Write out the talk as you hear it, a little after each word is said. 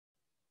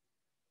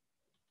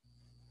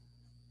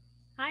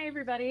Hi,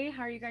 everybody.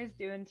 How are you guys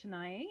doing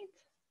tonight?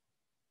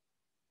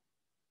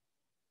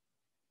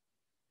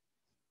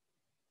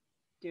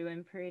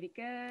 Doing pretty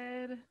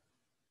good.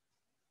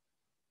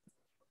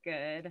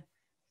 Good.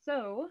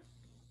 So,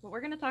 what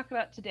we're going to talk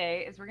about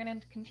today is we're going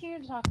to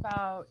continue to talk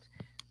about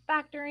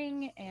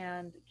factoring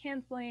and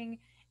canceling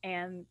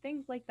and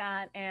things like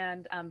that.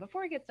 And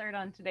before we get started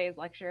on today's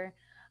lecture,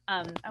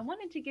 I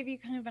wanted to give you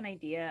kind of an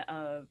idea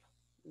of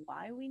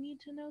why we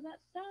need to know that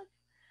stuff,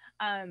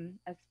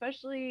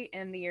 especially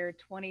in the year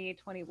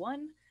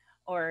 2021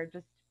 or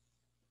just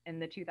in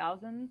the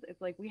 2000s.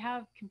 It's like we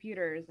have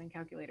computers and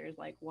calculators.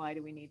 Like, why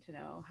do we need to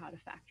know how to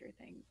factor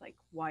things? Like,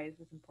 why is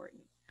this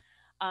important?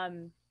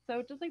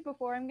 So just like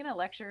before, I'm going to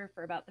lecture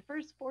for about the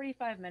first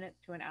 45 minutes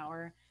to an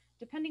hour,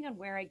 depending on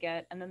where I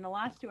get. And then the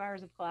last 2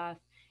 hours of class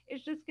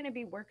is just going to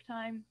be work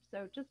time.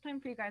 So just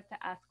time for you guys to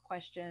ask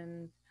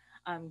questions,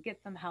 get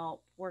some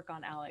help, work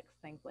on Alex,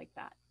 things like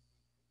that.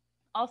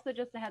 Also,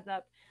 just a heads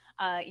up,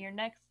 your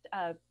next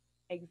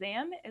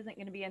exam isn't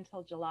going to be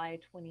until July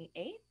 28th.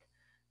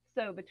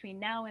 So between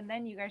now and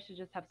then, you guys should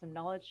just have some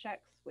knowledge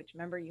checks, which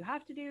remember you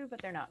have to do,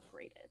 but they're not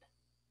graded.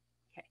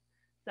 Okay,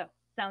 so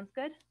sounds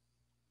good?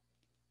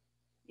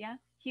 Yeah.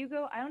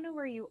 Hugo, I don't know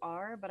where you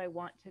are, but I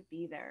want to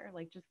be there.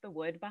 Like just the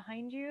wood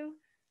behind you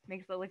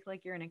makes it look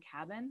like you're in a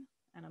cabin,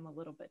 and I'm a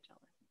little bit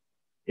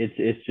jealous.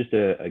 It's just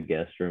a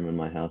guest room in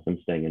my house I'm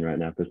staying in right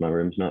now because my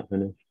room's not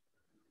finished.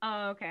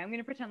 Oh, okay. I'm going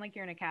to pretend like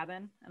you're in a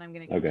cabin, and I'm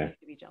going to continue Okay,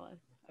 to be jealous.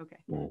 Okay.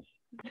 nice.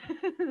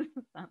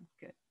 Sounds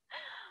good.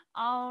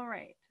 All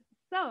right.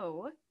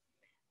 So,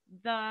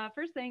 the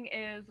first thing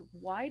is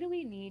why do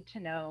we need to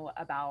know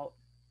about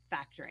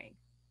factoring?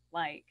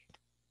 Like,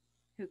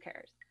 who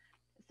cares?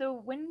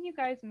 So when you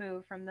guys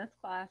move from this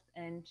class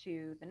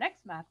into the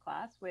next math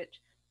class, which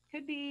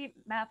could be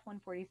Math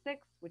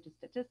 146, which is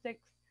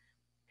statistics,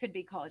 could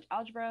be college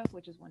algebra,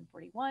 which is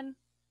 141.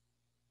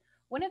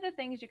 One of the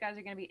things you guys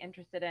are going to be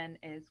interested in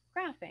is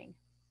graphing.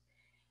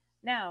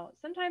 Now,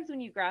 sometimes when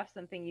you graph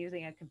something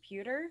using a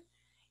computer,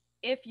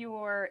 if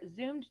you're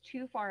zoomed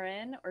too far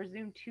in or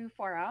zoomed too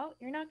far out,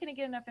 you're not going to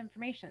get enough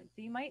information.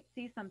 So you might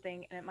see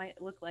something and it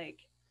might look like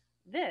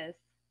this,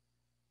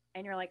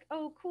 and you're like,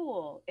 oh,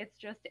 cool, it's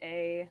just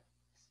a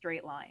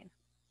straight line.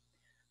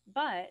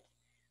 But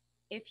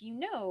if you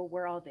know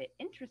where all the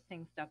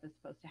interesting stuff is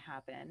supposed to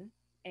happen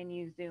and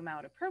you zoom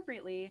out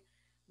appropriately,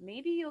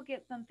 maybe you'll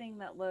get something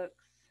that looks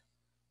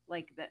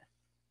like this,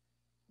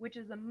 which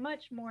is a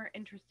much more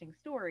interesting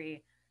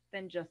story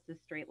than just a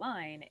straight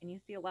line, and you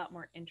see a lot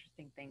more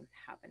interesting things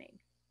happening.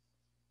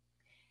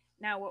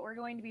 Now, what we're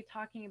going to be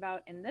talking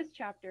about in this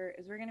chapter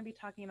is we're going to be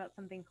talking about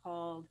something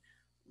called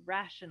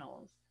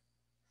rationals.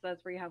 So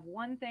that's where you have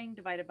one thing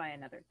divided by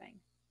another thing.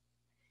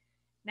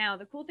 Now,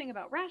 the cool thing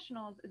about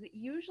rationals is it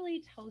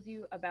usually tells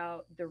you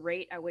about the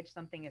rate at which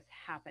something is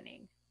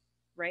happening,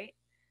 right?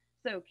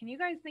 So, can you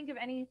guys think of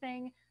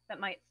anything that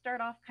might start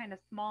off kind of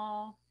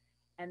small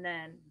and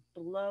then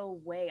blow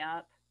way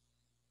up,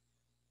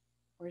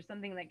 or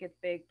something that gets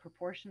big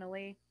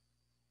proportionally?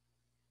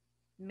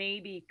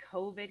 Maybe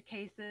COVID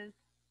cases.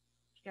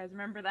 You guys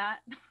remember that?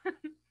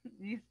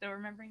 You still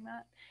remembering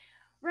that?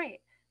 Right.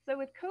 So,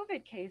 with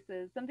COVID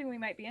cases, something we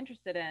might be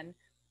interested in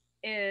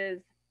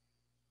is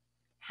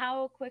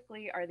how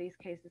quickly are these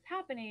cases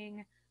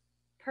happening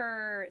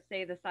per,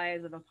 say, the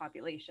size of a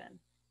population.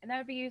 And that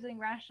would be using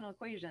rational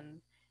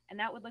equations. And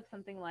that would look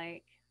something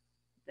like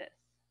this.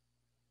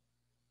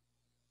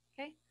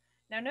 Okay.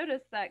 Now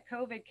notice that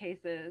COVID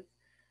cases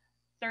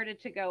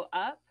started to go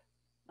up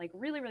like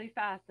really, really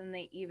fast and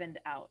they evened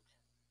out.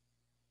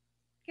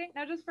 Okay.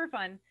 Now, just for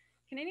fun,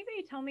 can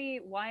anybody tell me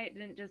why it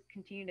didn't just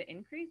continue to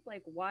increase?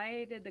 Like,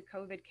 why did the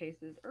COVID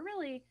cases, or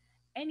really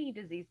any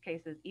disease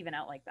cases, even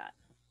out like that?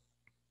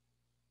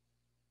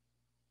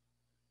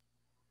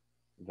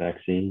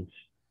 Vaccines.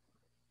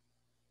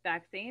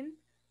 Vaccines.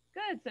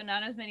 Good. So,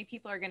 not as many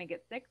people are going to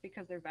get sick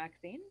because they're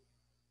vaccines.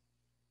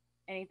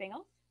 Anything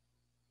else?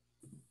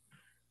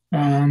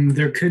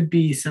 There could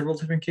be several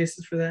different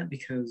cases for that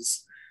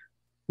because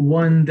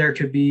one, there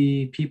could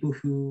be people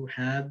who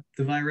had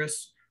the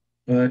virus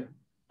but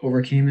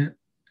overcame it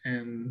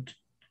and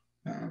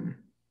um,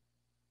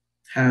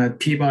 had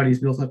P bodies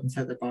built up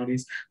inside their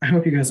bodies. I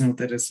hope you guys know what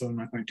that is, so I'm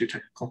not going too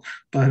technical.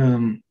 But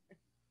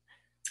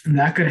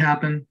that could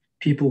happen.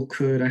 People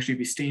could actually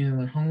be staying in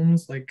their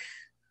homes, like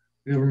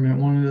the government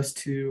wanted us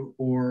to,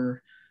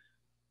 or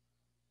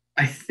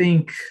I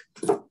think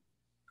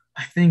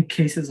I think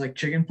cases like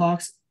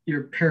chickenpox,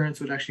 your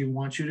parents would actually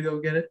want you to go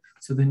get it,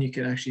 so then you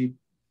could actually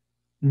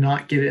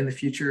not get it in the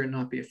future and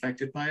not be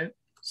affected by it.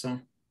 So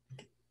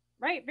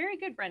Right, very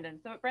good, Brendan.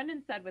 So what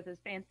Brendan said with his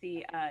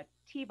fancy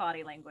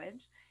T-body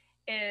language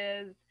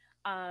is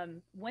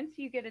once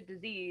you get a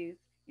disease,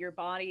 your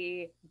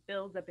body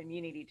builds up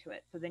immunity to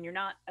it. So then you're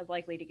not as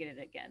likely to get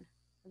it again.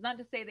 It's not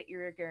to say that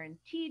you're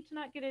guaranteed to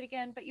not get it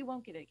again, but you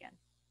won't get it again.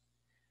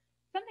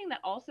 Something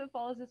that also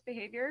follows this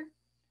behavior,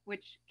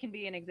 which can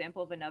be an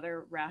example of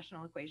another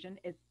rational equation,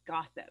 is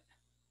gossip.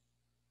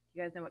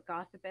 You guys know what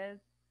gossip is?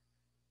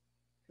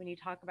 When you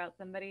talk about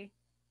somebody,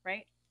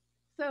 right?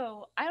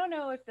 So I don't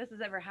know if this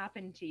has ever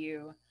happened to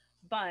you,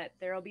 but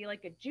there'll be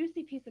like a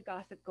juicy piece of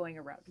gossip going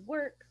around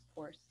work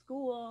or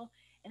school,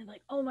 and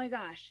like, oh my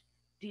gosh,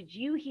 did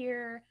you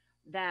hear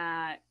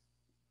that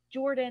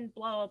Jordan,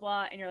 blah blah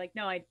blah, and you're like,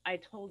 no, I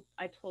told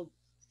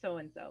so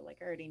and so, like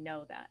I already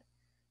know that.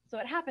 So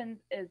what happens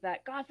is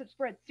that gossip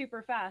spreads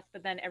super fast,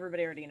 but then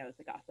everybody already knows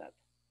the gossip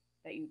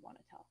that you want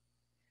to tell.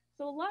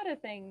 So a lot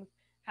of things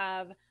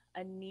have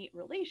a neat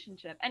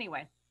relationship.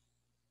 Anyway,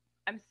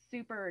 I'm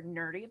super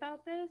nerdy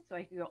about this, so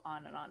I could go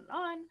on and on and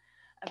on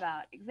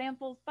about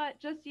examples, but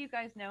just so you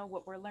guys know,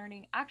 what we're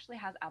learning actually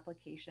has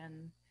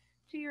application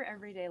to your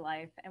everyday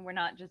life, and we're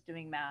not just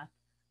doing math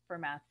for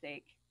math's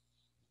sake,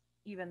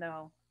 even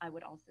though I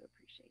would also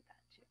appreciate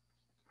that too.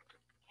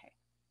 Okay.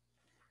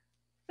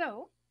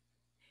 So,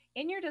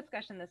 in your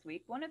discussion this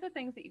week, one of the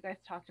things that you guys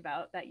talked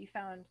about that you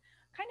found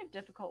kind of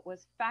difficult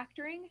was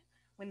factoring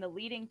when the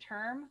leading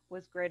term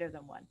was greater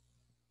than one.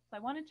 So, I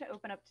wanted to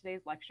open up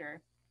today's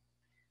lecture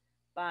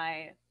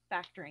by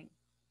factoring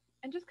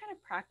and just kind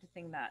of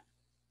practicing that.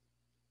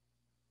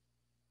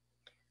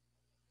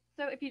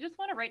 So if you just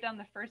want to write down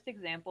the first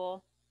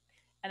example,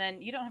 and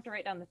then you don't have to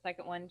write down the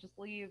second one, just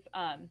leave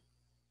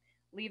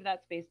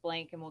that space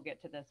blank, and we'll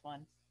get to this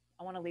one.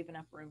 I want to leave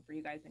enough room for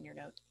you guys in your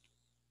notes.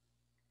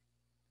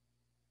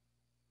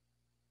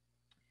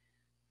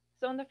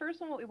 So in the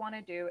first one, what we want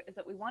to do is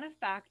that we want to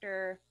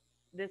factor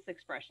this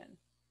expression,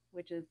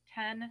 which is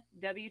 10w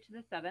to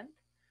the 7th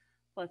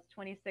plus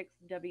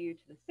 26w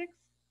to the 6th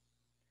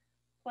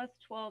plus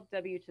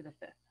 12w to the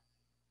 5th.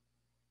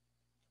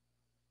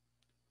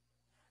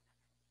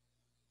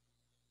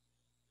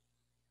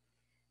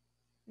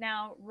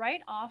 Now,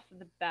 right off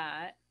the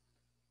bat,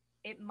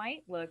 it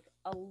might look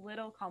a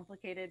little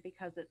complicated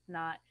because it's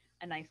not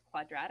a nice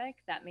quadratic.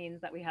 That means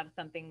that we have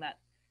something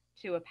that's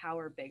to a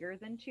power bigger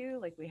than 2,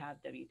 like we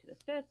have w to the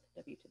 5th,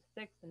 w to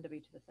the 6th, and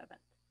w to the 7th.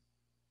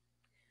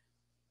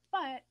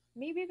 But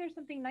maybe there's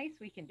something nice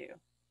we can do.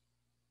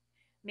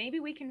 Maybe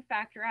we can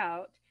factor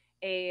out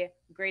a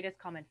greatest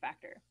common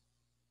factor.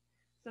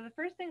 So the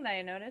first thing that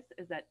I notice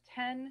is that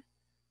 10,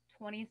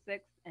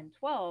 26, and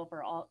 12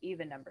 are all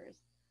even numbers,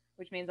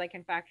 which means I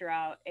can factor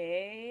out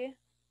a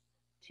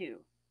 2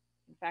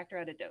 and factor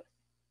out a dose.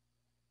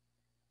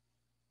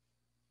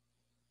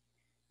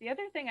 The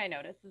other thing I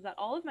notice is that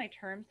all of my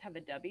terms have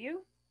a w.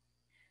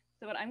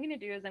 So what I'm going to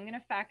do is I'm going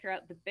to factor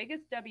out the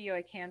biggest w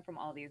I can from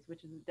all these,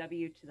 which is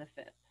w to the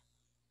 5th.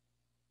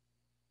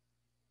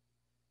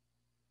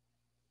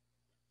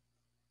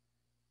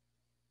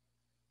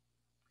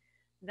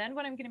 Then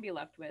what I'm going to be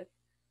left with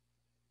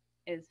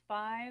is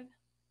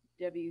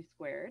 5w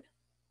squared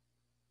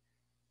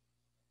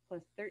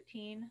plus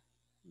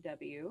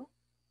 13w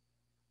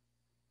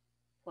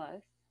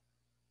plus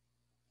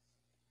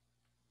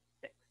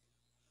 6.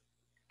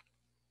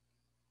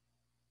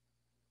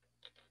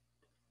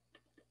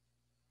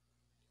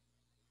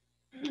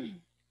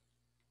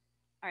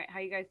 All right, how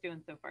you guys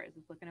doing so far? Is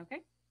this looking okay?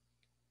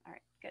 All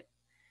right, good.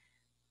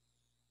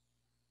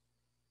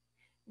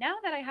 Now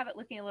that I have it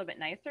looking a little bit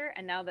nicer,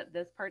 and now that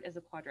this part is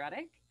a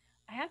quadratic,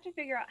 I have to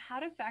figure out how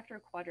to factor a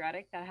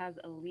quadratic that has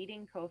a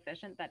leading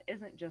coefficient that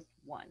isn't just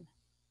 1.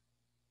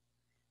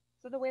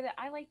 So the way that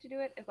I like to do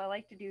it is I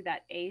like to do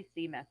that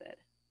AC method.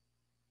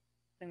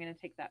 So I'm going to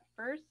take that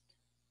first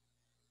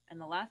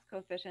and the last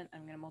coefficient,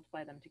 I'm going to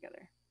multiply them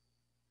together.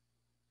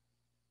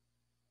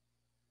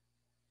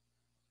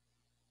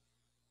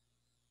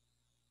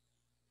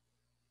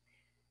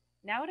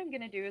 Now what I'm going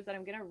to do is that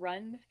I'm going to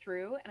run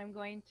through and I'm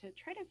going to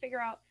try to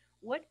figure out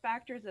what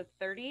factors of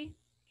 30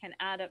 can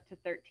add up to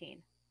 13.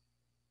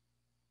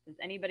 Does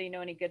anybody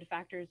know any good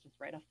factors just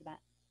right off the bat?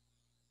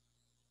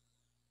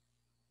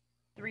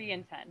 3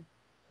 and 10.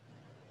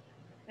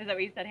 Is that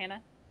what you said,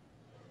 Hannah?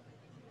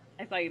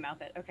 I saw you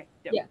mouth it. Okay,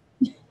 dope.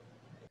 Yeah.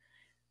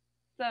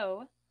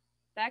 So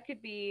that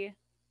could be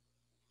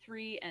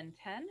 3 and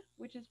 10,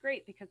 which is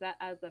great because that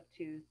adds up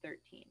to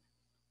 13.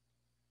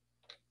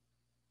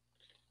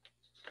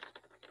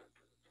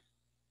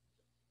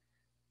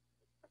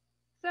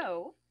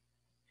 So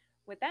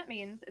what that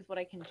means is what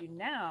I can do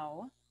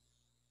now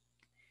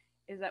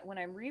is that when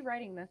I'm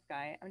rewriting this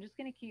guy, I'm just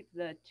going to keep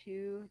the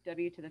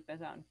 2w to the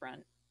 5th out in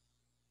front,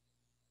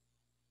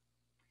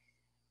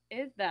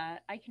 is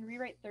that I can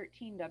rewrite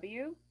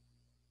 13w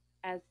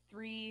as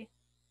 3w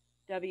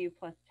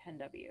plus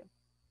 10w.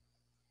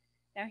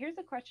 Now here's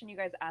a question you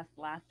guys asked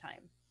last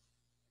time.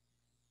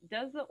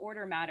 Does the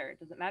order matter?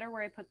 Does it matter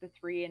where I put the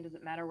 3 and does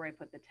it matter where I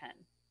put the 10?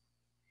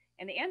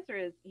 And the answer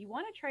is you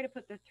want to try to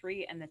put the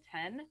 3 and the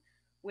 10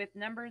 with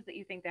numbers that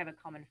you think they have a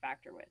common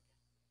factor with.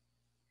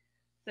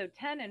 So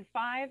 10 and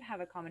 5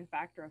 have a common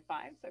factor of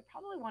 5, so I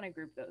probably want to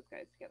group those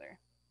guys together.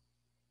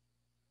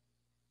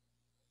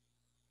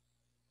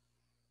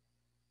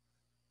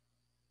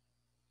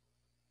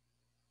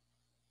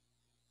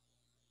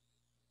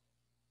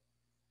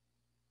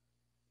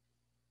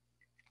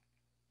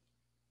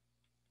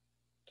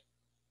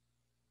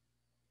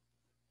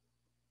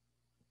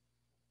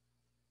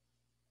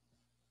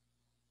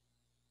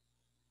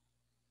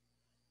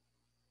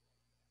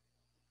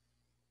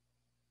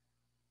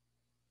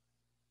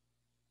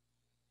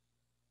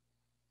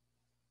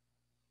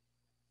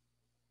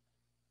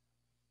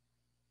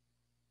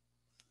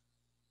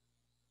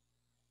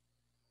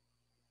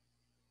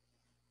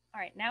 All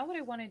right, now what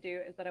I want to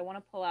do is that I want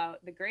to pull out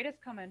the greatest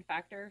common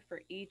factor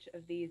for each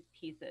of these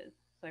pieces.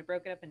 So I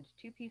broke it up into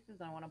two pieces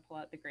and I want to pull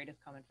out the greatest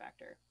common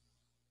factor.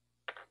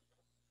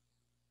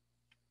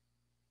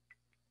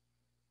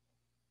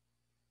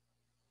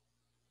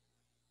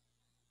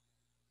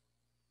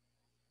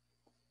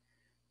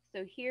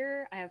 So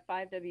here I have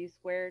 5w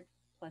squared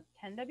plus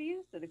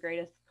 10w. So the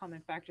greatest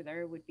common factor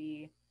there would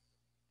be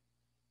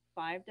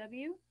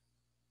 5w.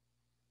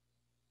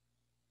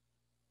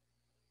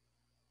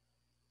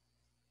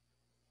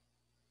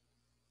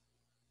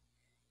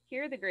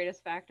 Here the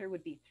greatest factor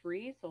would be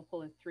 3. So I'll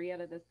pull a 3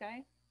 out of this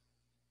guy.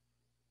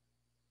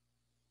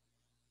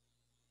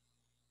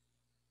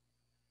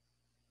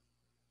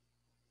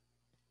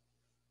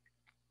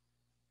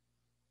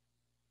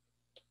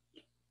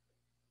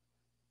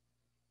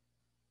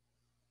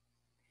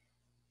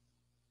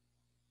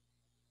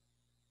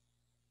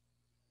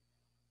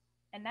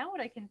 And now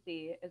what I can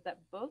see is that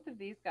both of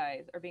these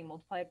guys are being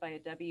multiplied by a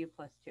w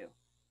plus 2.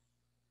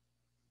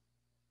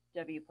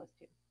 W plus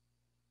 2.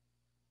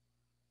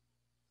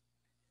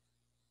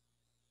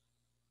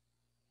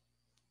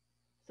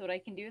 So what I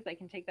can do is I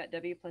can take that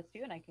w plus 2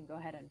 and I can go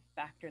ahead and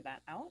factor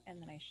that out,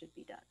 and then I should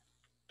be done.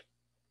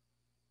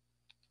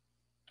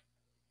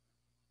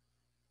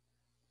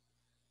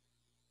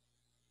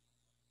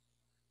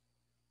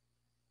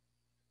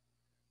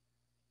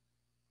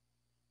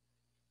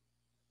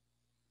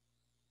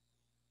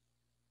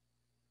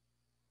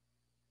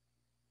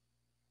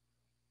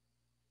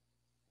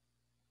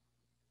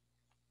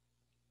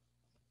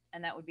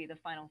 And that would be the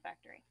final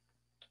factoring.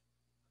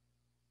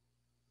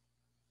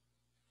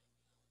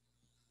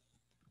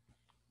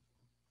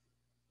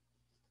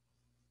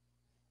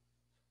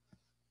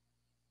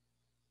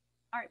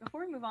 All right,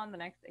 before we move on to the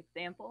next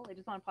example, I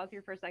just want to pause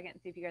here for a second and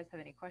see if you guys have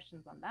any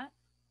questions on that.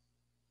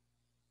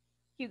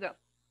 Hugo.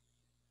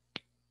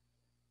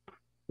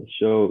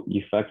 So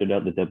you factored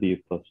out the w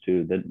plus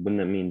 2. That wouldn't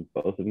that mean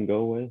both of them go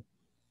away?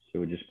 So it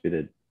would just be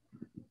the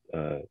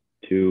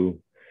 2w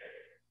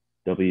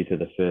to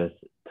the 5th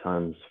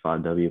times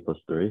 5w plus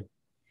 3.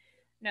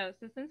 No,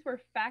 so since we're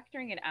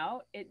factoring it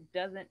out, it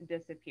doesn't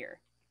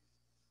disappear.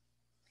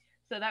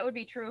 So that would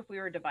be true if we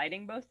were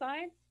dividing both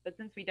sides, but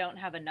since we don't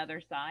have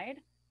another side,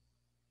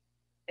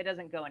 it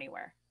doesn't go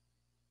anywhere.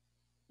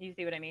 You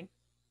see what I mean?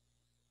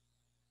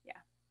 Yeah.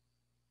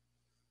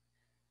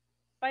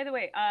 By the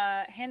way,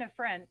 Hannah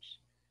French,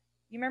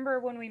 you remember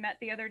when we met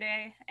the other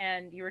day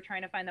and you were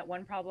trying to find that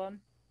one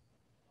problem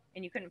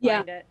and you couldn't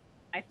find it?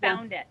 I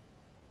found it.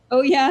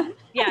 Oh, yeah?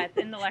 Yeah, it's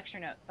in the lecture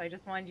notes. So I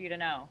just wanted you to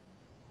know.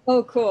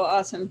 Oh, cool.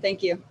 Awesome.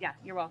 Thank you. Yeah,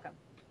 you're welcome.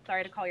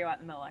 Sorry to call you out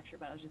in the middle of lecture,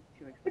 but I was just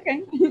too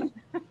excited.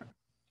 Okay.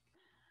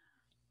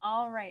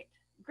 All right,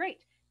 great.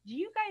 Do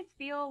you guys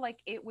feel like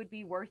it would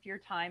be worth your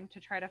time to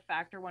try to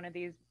factor one of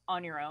these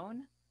on your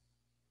own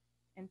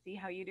and see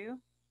how you do?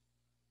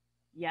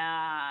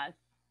 Yes.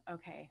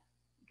 Okay,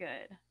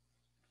 good.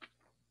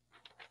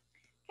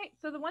 Okay,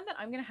 so the one that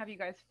I'm going to have you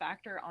guys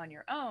factor on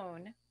your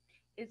own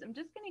is I'm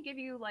just going to give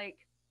you like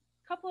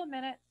a couple of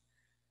minutes.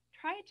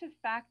 Try to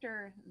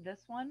factor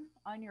this one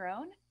on your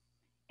own.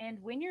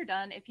 And when you're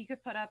done, if you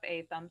could put up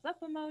a thumbs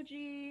up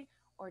emoji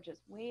or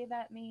just wave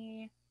at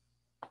me,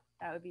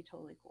 that would be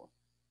totally cool.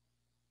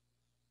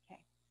 Okay,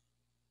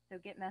 so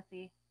get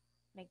messy,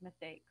 make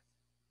mistakes.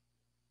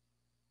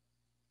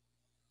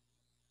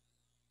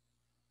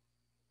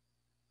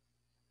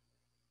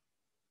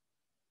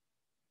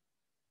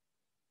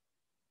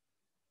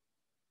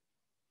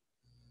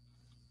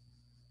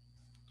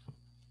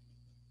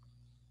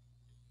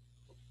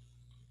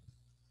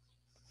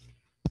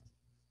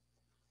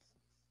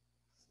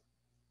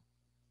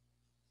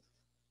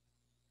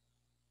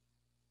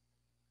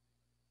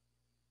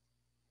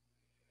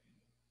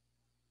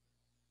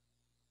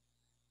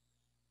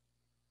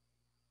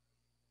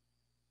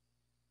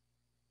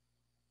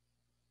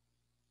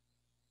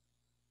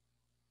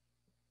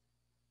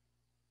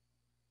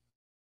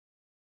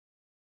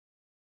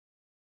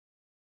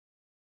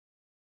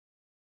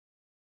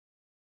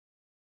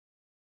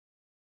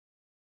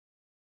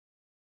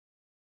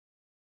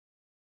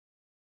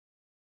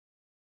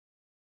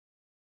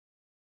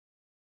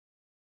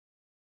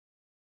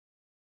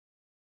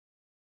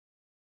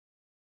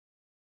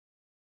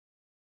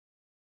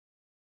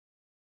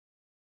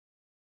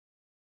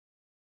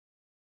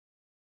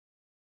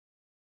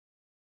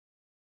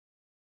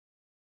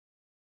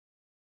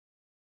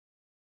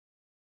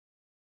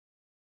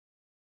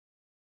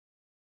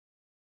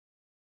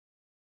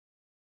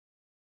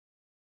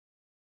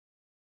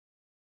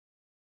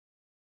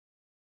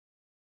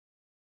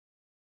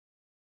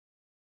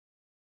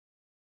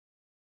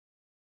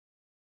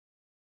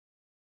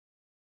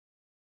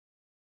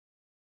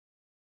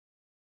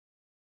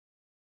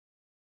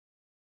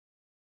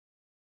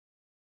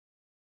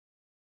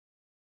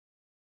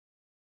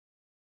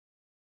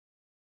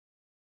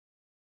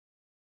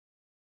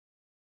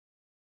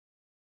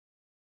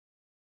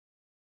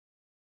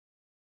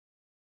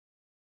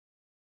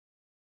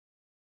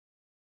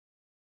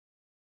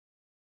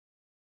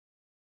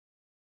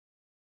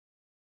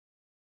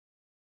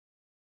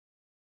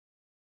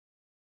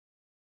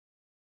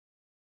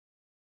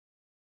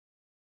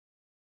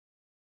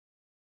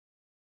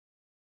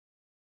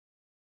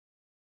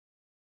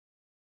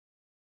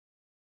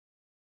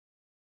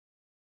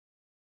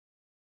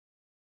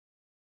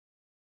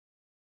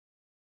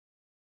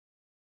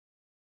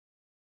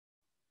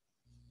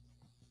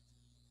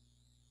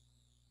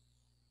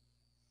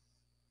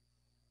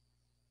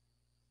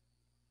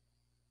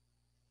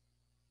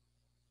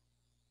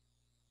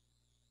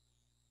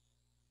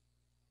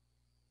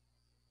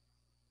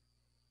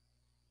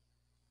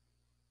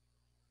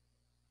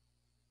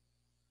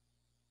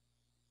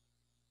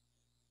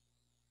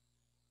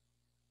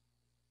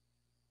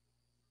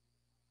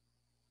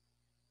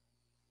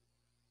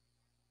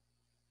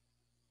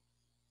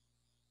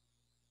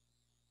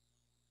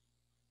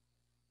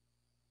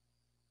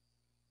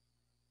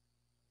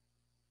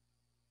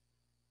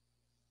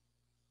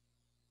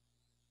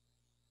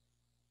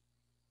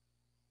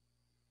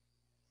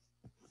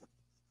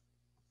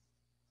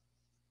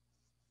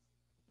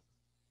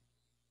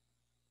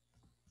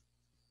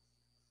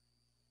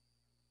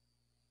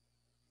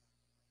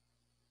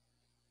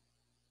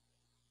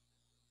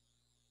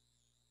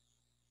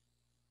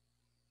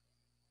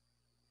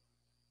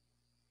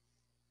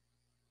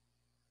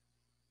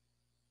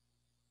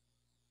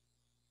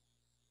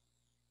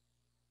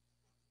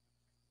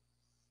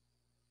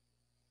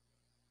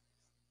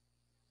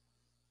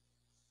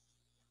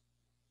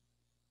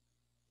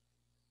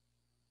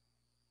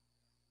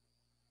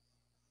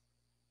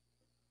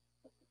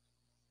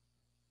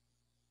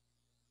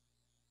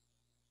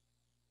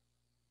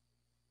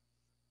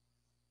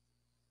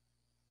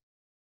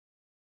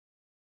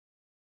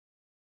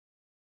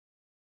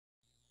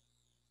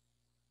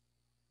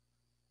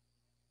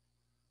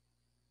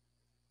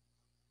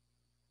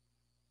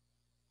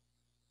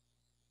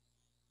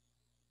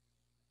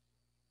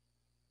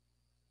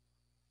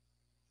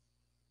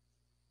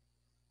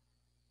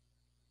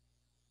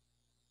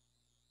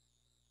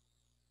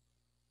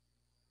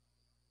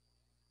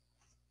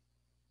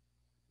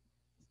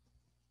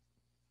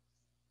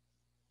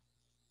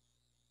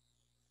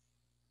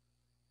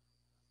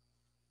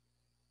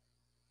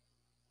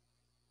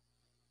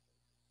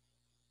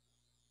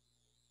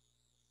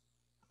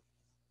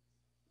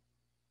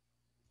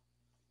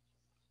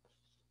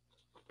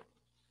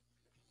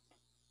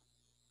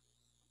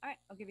 right,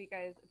 I'll give you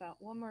guys about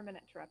 1 more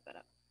minute to wrap that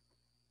up.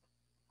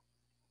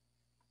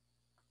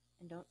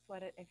 And don't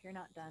sweat it if you're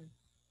not done.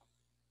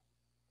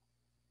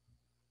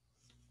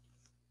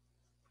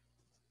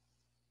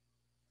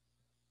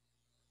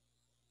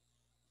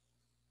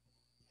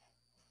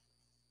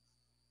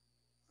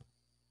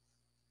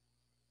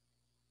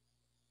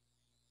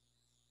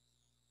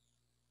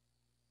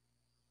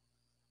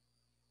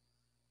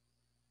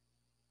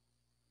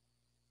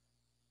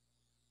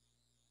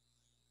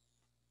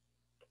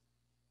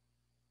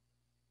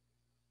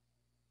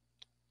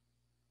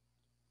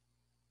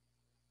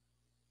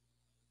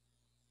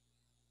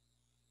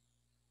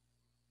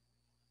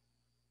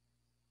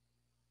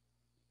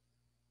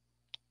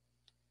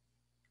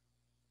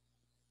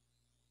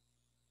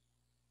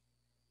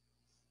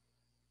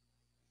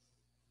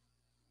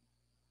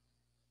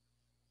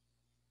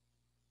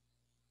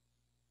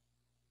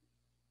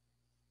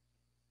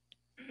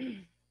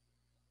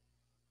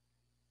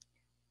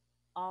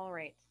 All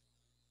right.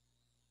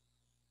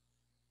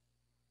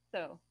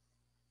 So,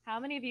 how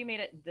many of you made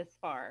it this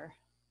far?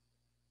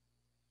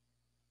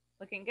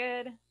 Looking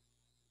good?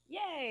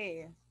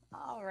 Yay!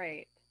 All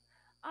right.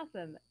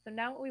 Awesome. So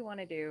now what we want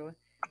to do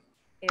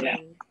is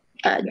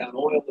Add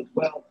oil as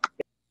well.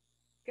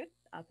 good.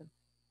 Awesome.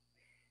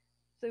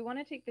 So we want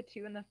to take the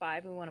 2 and the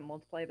 5, and we want to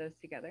multiply those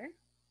together.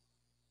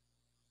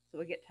 So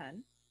we get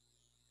 10.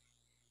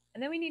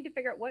 And then we need to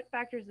figure out what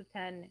factors of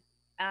 10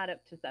 add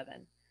up to 7,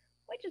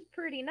 which is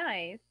pretty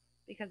nice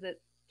because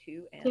it's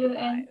 2 and 2 5.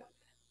 and-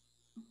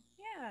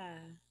 Yeah.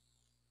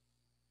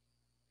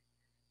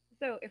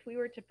 So if we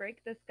were to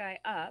break this guy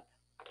up,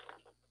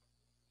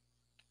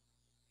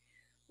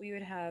 we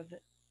would have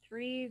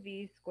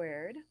 3v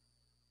squared.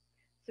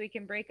 So we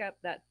can break up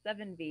that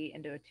 7v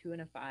into a 2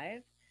 and a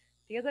 5.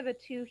 Because I have a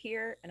 2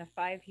 here and a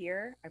 5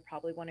 here, I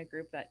probably want to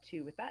group that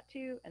 2 with that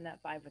 2 and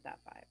that 5 with that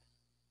 5.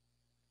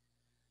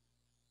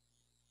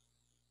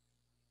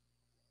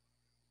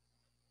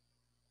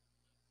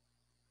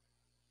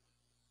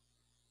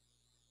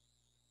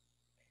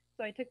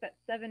 So I took that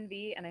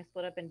 7v and I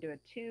split up into a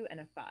 2 and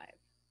a 5.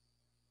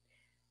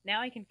 Now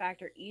I can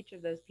factor each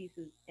of those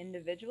pieces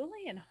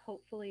individually, and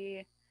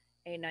hopefully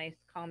a nice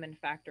common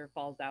factor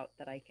falls out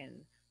that I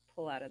can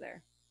pull out of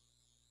there.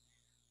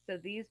 So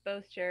these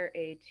both share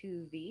a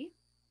 2v,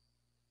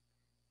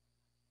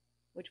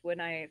 which when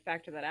I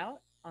factor that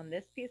out, on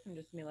this piece, I'm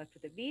just going to be left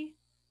with a v.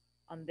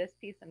 On this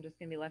piece, I'm just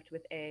going to be left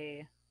with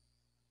a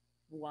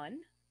 1.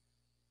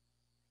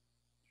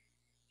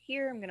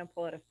 Here, I'm going to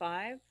pull out a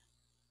 5.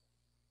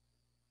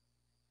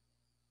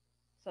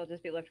 So I'll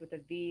just be left with a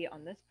v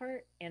on this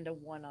part and a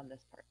 1 on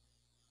this part.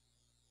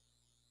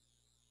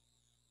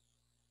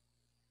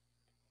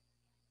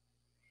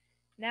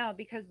 Now,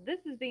 because this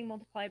is being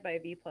multiplied by a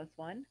v plus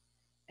 1,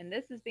 and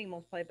this is being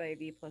multiplied by a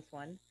v plus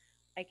 1,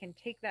 I can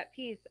take that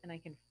piece and I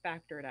can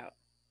factor it out.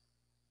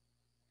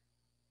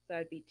 So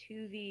that'd be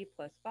 2v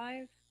plus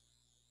 5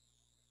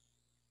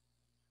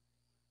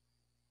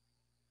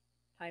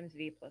 times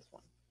v plus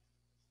 1.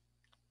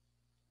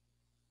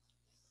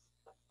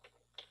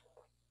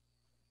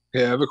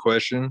 Yeah, I have a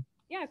question.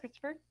 Yeah,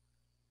 Christopher?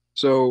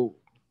 So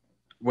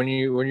when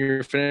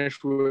you're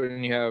finished with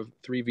and you have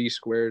 3v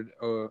squared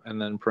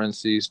and then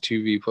parentheses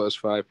 2v plus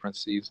 5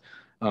 parentheses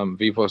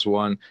v plus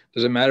 1,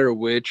 does it matter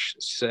which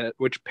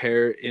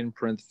pair in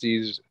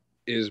parentheses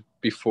is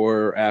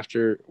before or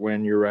after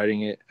when you're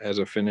writing it as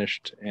a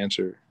finished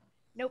answer?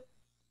 Nope.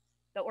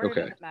 The order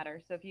Okay. doesn't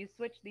matter. So if you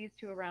switch these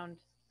two around,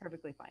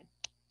 perfectly fine.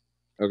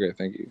 Okay,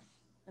 thank you.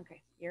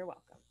 Okay, you're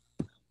welcome.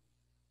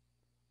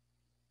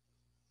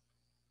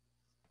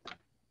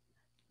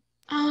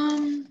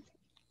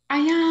 I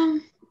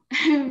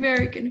am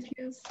very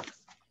confused.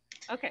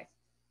 Okay.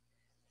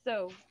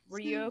 So were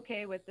you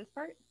okay with this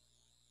part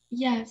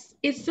Yes,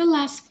 it's the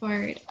last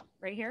part.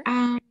 right here?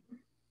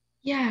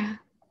 Yeah.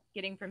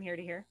 Getting from here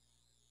to here?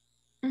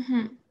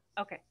 Mm-hmm.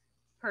 Okay,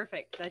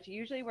 perfect. That's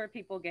usually where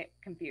people get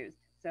confused.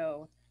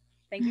 So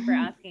thank you for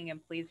asking, and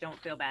please don't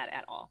feel bad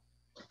at all.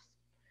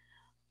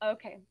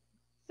 Okay,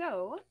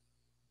 so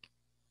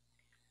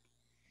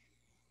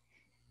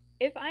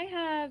if I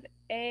have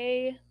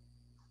A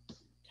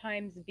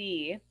times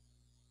B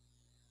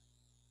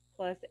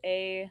plus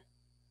A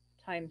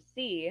times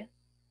C,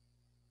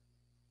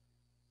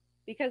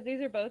 because these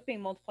are both being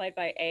multiplied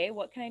by A,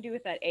 what can I do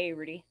with that A,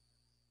 Rudy?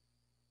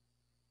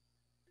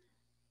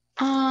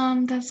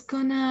 That's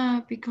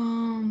gonna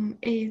become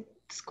a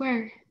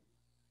square.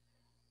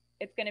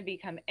 It's going to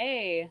become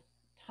A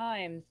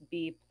times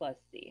B plus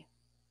C.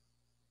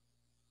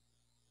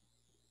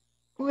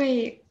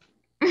 Wait.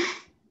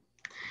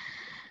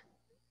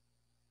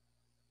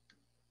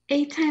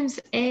 A times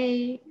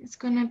A is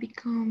gonna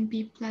become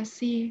B plus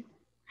C.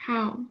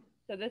 How?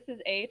 So this is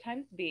A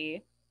times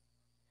B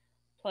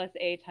plus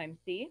A times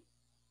C.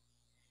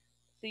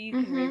 So you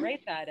can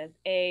rewrite that as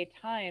A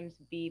times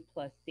B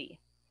plus C.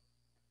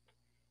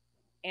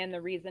 And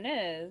the reason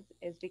is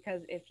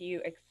because if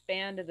you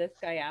expand this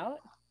guy out,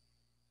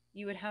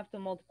 you would have to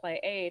multiply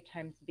A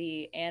times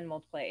B and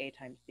multiply A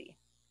times C.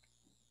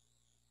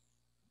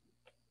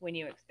 when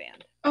you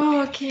expand.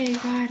 Oh, okay,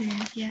 got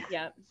it. Yeah.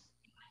 Yep.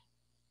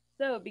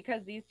 So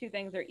because these two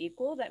things are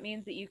equal, that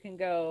means that you can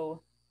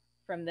go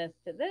from this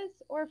to this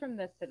or from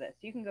this to this.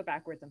 You can go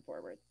backwards and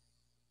forwards.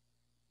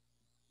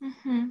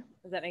 Mm-hmm.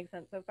 Does that make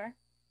sense so far?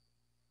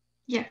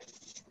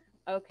 Yes.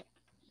 Okay.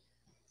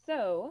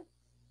 So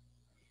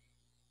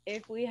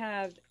if we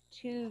have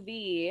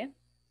 2v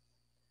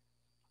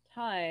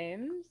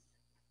times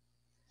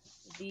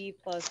v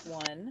plus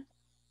 1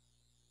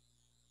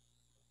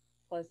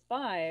 plus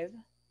 5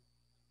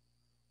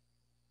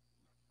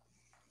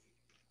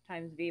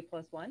 times v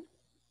plus 1.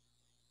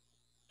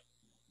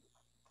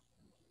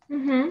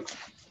 Mm-hmm.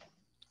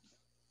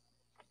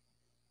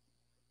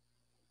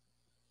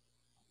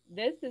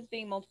 This is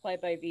being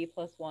multiplied by v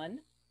plus 1.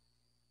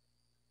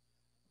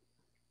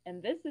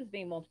 And this is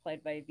being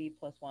multiplied by v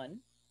plus 1.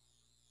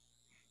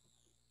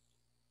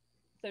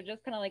 So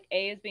just kind of like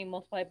a is being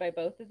multiplied by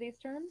both of these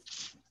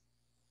terms.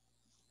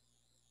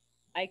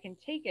 I can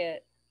take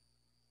it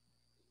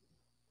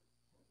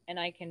and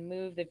I can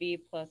move the v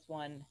plus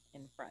 1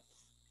 in front.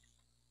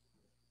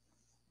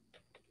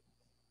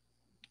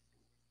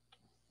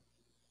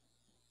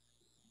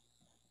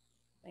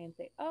 I can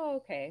say, oh,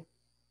 okay.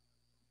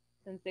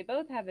 Since they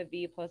both have a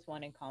v plus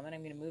 1 in common,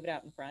 I'm going to move it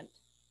out in front.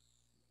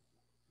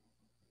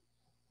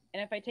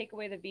 And if I take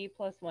away the v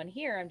plus 1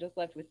 here, I'm just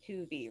left with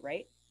 2v,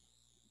 right?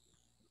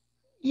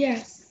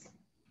 Yes.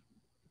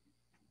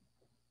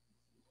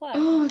 Plus,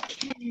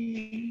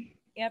 Okay.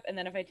 yep, and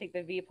then if I take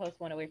the v plus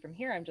 1 away from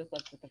here, I'm just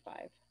left with the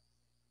 5.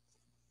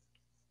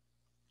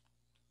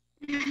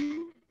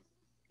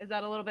 Is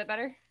that a little bit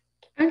better?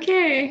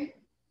 Okay.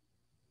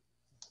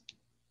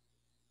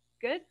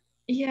 Good?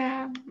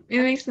 Yeah,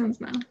 it makes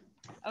sense now.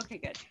 Okay,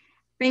 good.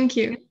 Thank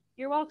you.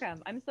 You're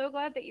welcome. I'm so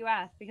glad that you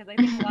asked because I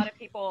think a lot of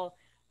people,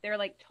 they're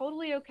like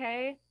totally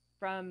okay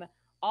from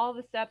all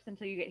the steps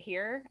until you get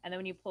here. And then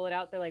when you pull it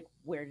out, they're like,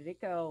 where did it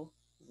go?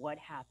 What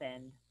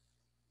happened?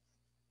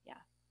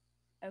 Yeah.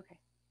 Okay,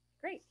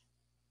 great.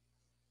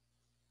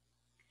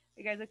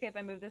 You guys okay if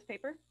I move this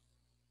paper?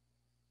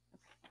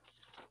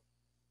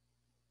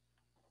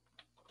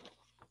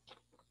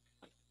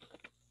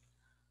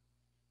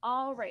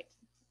 All right,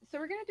 so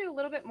we're going to do a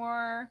little bit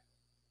more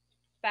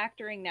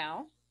factoring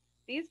now.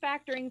 These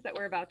factorings that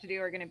we're about to do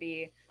are going to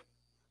be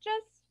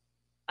just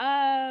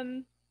a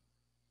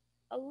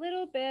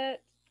little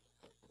bit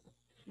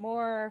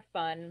more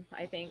fun,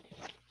 I think.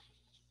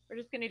 We're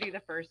just going to do the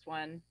first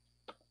one.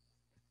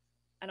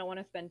 I don't want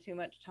to spend too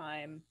much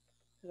time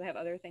because I have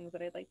other things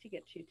that I'd like to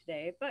get to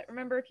today. But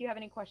remember, if you have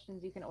any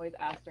questions, you can always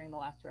ask during the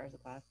last 2 hours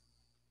of class.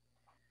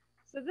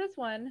 So this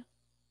one,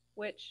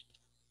 which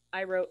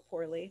I wrote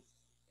poorly,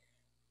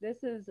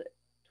 this is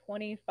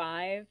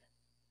 25u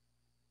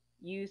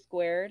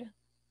squared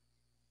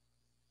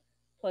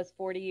plus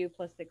 40u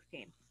plus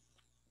 16.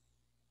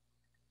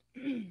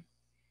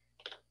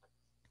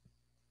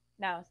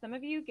 Now, some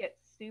of you get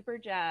super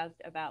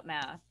jazzed about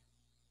math.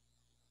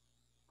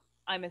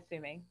 I'm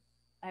assuming.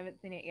 I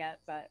haven't seen it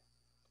yet, but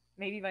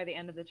maybe by the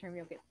end of the term,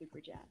 you'll get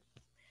super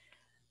jazzed.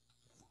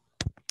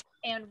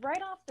 And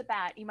right off the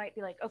bat, you might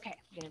be like, okay,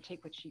 I'm going to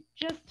take what she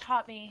just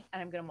taught me,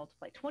 and I'm going to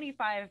multiply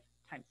 25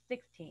 times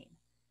 16.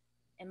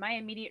 And my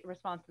immediate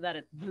response to that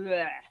is,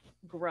 bleh,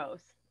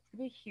 gross. It's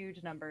going to be a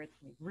huge number. It's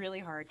going to be really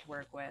hard to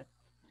work with.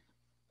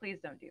 Please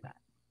don't do that.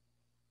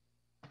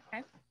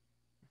 Okay?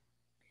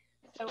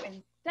 So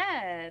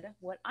instead,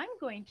 what I'm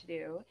going to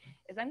do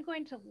is I'm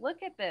going to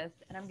look at this,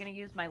 and I'm going to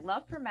use my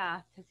love for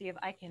math to see if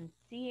I can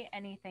see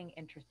anything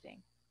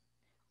interesting.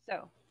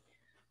 So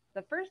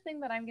the first thing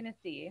that I'm going to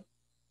see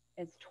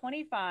is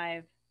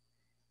 25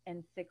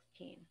 and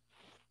 16.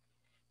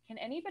 Can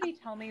anybody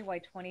tell me why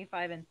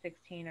 25 and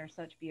 16 are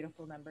such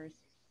beautiful numbers?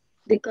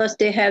 Because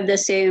they have the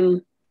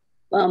same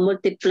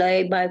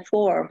multiply by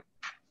 4.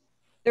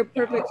 They're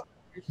perfect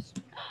squares.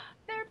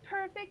 They're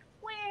perfect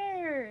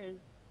squares.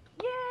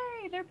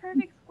 Yay, they're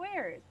perfect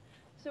squares.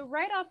 So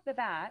right off the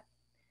bat,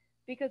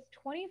 because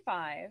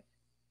 25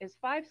 is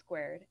 5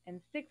 squared and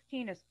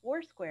 16 is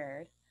 4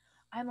 squared,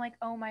 I'm like,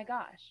 oh my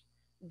gosh,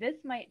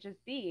 this might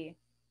just be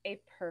a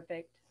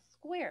perfect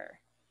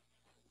square.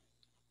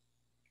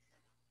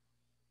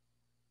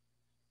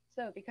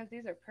 So because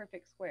these are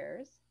perfect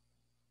squares,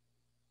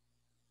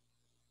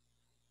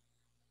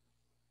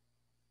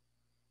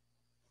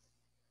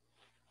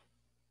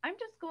 I'm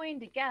just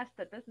going to guess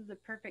that this is a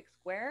perfect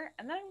square,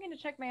 and then I'm going to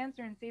check my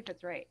answer and see if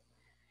it's right.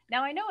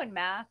 Now, I know in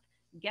math,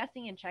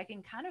 guessing and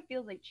checking kind of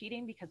feels like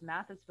cheating because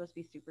math is supposed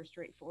to be super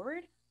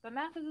straightforward, but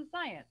math is a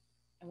science.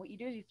 And what you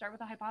do is you start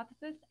with a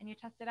hypothesis and you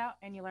test it out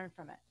and you learn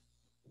from it.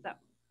 So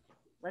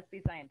let's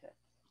be scientists.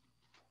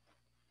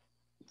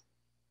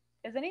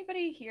 Is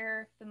anybody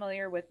here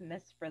familiar with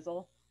Miss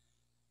Frizzle?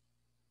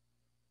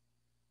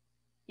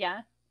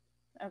 Yeah?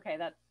 Okay,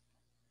 that's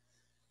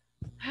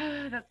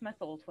my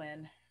soul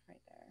twin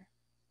right there.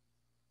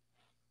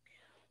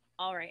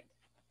 All right.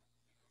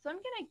 So I'm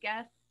going to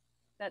guess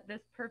that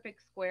this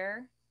perfect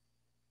square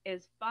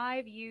is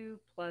 5u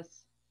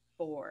plus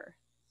 4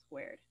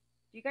 squared.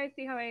 Do you guys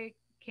see how I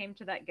came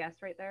to that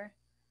guess right there?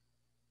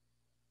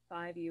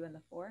 5u and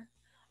the 4.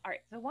 All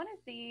right, so I want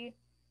to see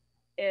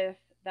if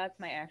that's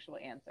my actual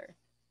answer.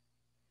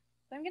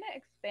 So I'm going to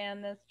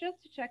expand this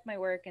just to check my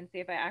work and see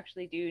if I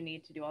actually do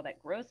need to do all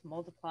that gross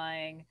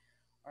multiplying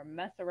or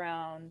mess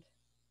around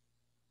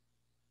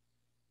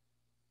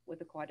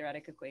with a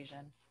quadratic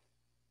equation.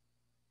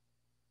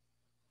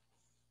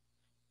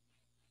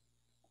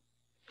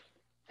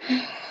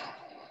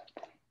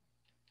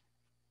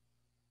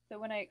 So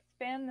when I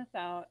expand this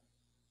out,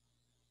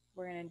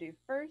 we're going to do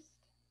first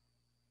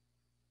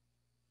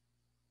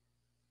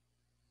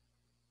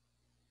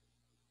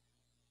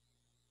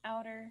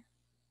outer,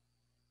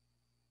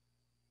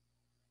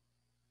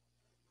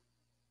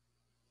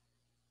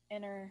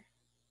 inner,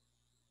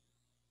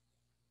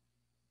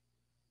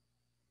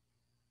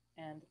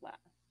 and last.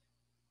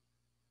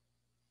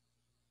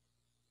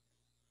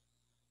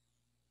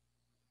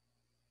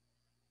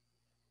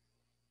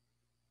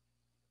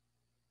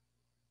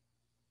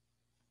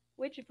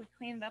 Which, if we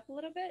clean it up a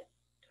little bit,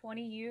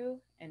 20u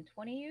and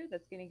 20u,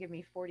 that's going to give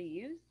me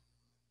 40u's.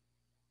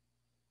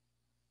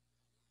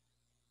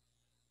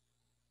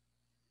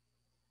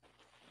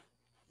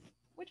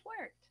 Which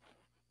worked.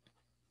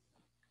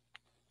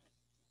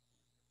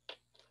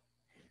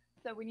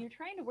 So when you're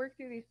trying to work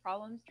through these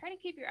problems, try to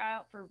keep your eye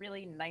out for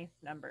really nice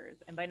numbers.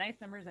 And by nice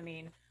numbers, I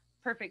mean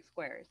perfect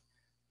squares.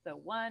 So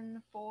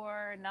 1,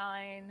 4,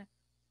 9,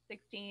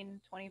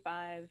 16,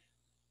 25,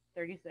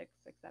 36,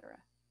 etc.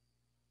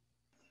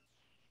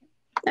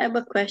 I have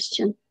a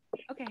question.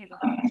 Okay, Hazel.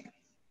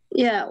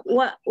 Yeah,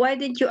 why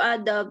did you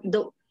add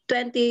the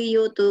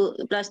 20u to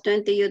plus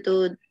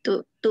 20u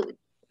to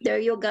there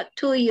you got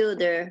 2u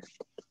there.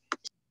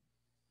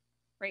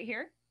 Right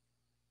here.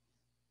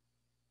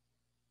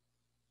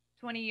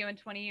 20u and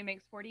 20u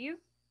makes 40u.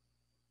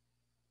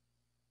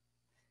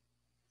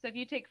 So if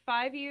you take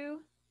 5u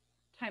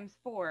times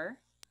 4,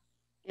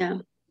 Yeah.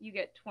 you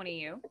get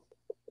 20u.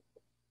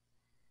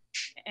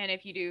 And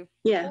if you do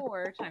Yeah.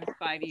 4 times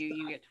 5u,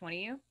 you get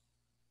 20u.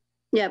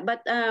 Yeah,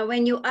 but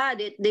when you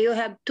add it, do you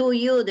have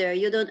 2u there?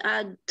 You don't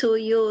add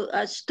 2u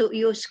as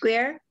 2u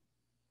square?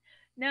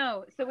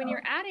 No. So when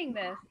you're adding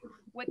this,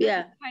 what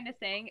this is kind of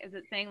saying is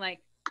it's saying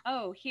like,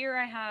 oh, here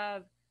I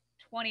have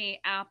 20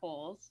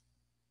 apples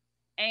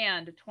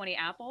and 20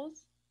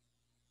 apples.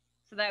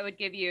 So that would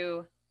give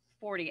you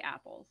 40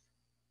 apples.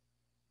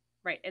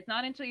 Right. It's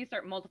not until you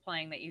start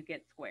multiplying that you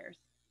get squares.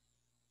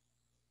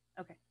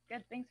 Okay,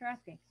 good. Thanks for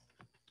asking.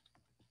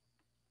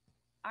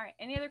 All right.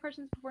 Any other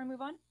questions before we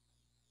move on?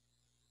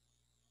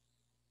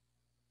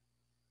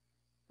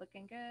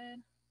 Looking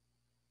good.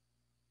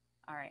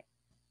 All right.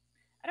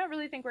 I don't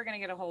really think we're going to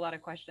get a whole lot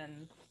of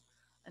questions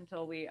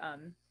until we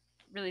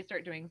really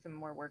start doing some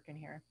more work in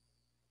here.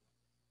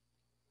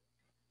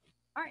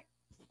 All right.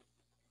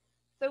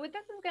 So what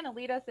this is going to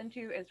lead us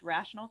into is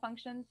rational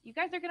functions. You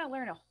guys are going to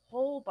learn a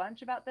whole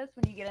bunch about this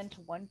when you get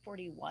into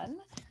 141.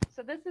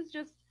 So this is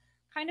just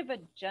kind of a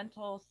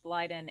gentle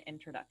slide-in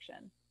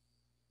introduction.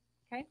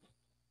 Okay.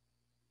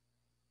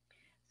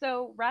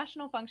 So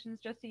rational functions,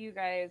 just so you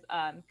guys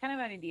kind of have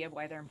an idea of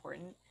why they're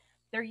important.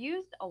 They're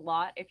used a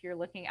lot if you're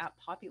looking at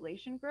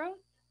population growth,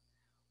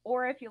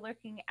 or if you're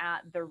looking at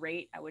the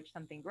rate at which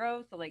something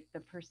grows. So like the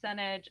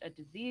percentage a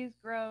disease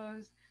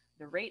grows,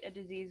 the rate a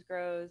disease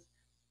grows.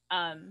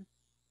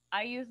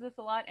 I use this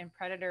a lot in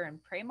predator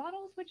and prey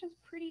models, which is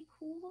pretty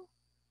cool.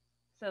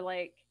 So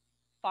like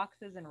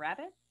foxes and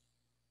rabbits.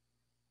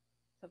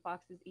 So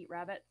foxes eat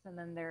rabbits and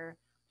then their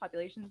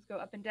populations go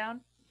up and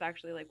down. It's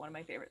actually like one of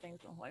my favorite things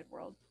in the whole wide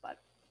world, but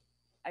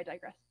I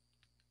digress.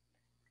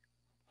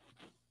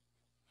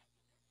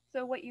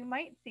 So what you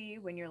might see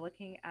when you're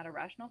looking at a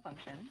rational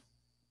function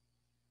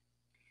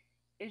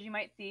is you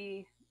might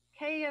see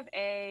k of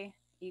a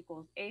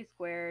equals a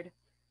squared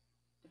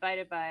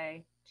divided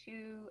by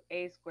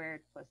 2a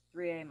squared plus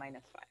 3a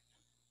minus 5.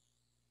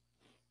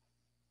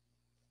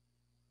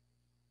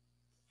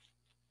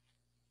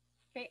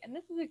 Okay, and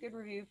this is a good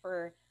review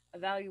for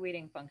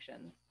evaluating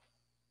functions.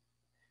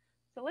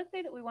 So let's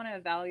say that we want to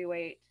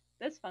evaluate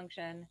this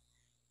function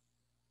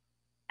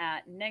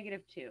at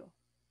 -2.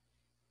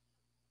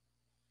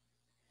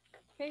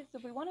 Okay, so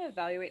if we want to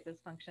evaluate this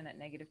function at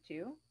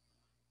 -2,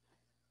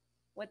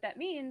 what that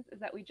means is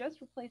that we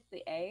just replace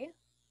the a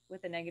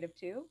with a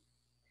 -2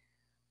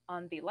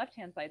 on the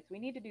left-hand side, so we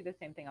need to do the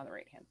same thing on the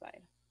right-hand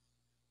side.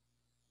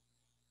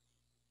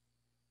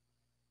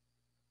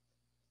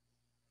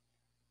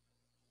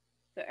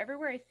 So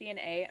everywhere I see an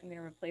a, I'm going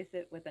to replace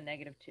it with a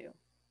 -2.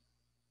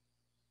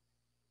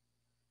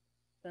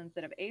 So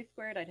instead of a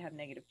squared, I'd have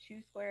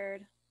 -2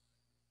 squared.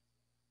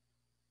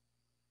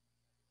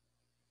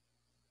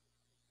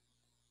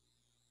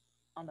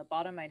 On the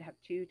bottom, I'd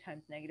have 2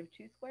 times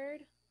 -2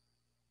 squared.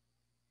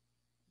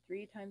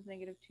 3 times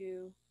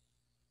 -2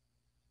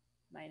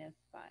 minus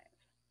 5.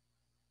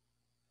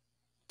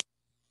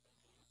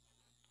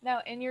 Now,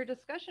 in your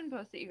discussion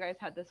post that you guys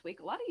had this week,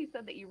 a lot of you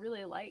said that you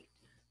really liked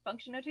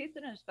function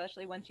notation, and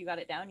especially once you got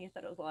it down, you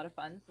said it was a lot of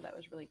fun, so that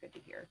was really good to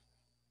hear.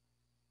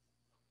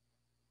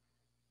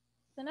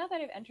 So now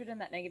that I've entered in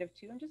that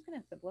 -2, I'm just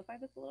going to simplify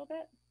this a little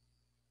bit.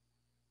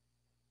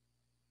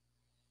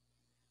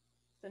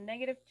 So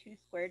negative 2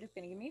 squared is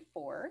going to give me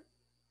 4.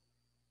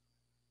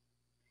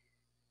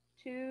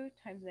 2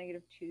 times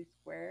negative 2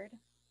 squared,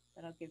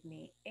 that'll give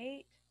me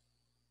 8.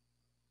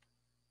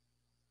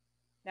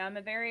 Now I'm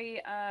a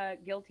very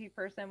guilty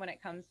person when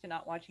it comes to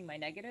not watching my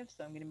negatives,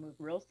 so I'm going to move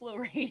real slow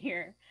right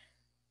here.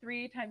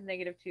 3 times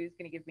negative 2 is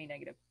going to give me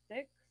negative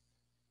 6.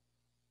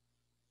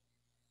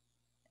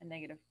 And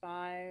negative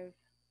 5.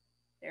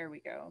 There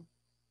we go.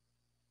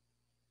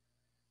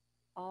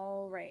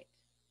 All right.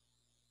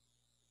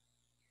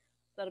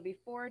 So that'll be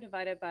 4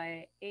 divided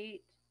by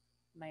 8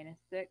 minus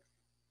 6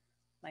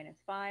 minus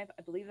 5.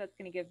 I believe that's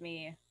going to give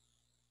me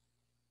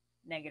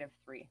negative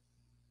 3.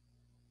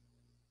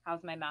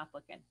 How's my math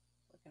looking?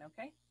 Looking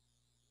okay?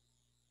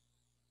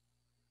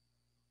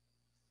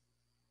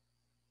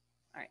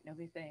 All right,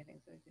 nobody said anything,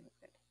 so I think it's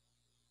good.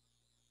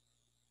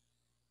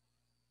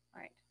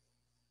 All right.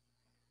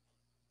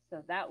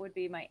 So that would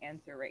be my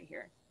answer right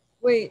here.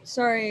 Wait,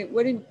 sorry.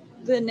 What did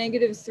the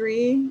negative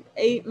 3,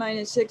 8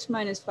 minus 6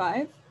 minus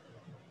 5?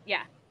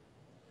 Yeah.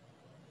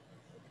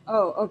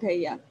 Oh, okay.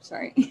 Yeah.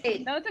 Sorry.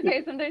 No, it's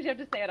okay. Sometimes you have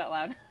to say it out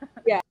loud.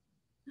 Yeah.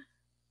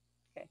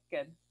 Okay,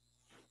 good.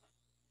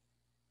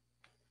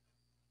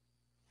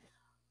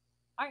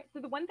 All right,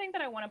 so the one thing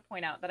that I want to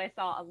point out that I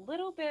saw a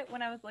little bit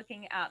when I was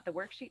looking at the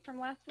worksheet from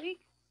last week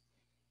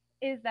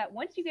is that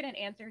once you get an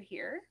answer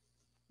here,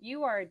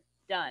 you are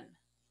done.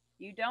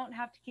 You don't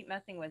have to keep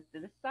messing with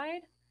this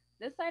side.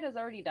 This side has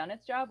already done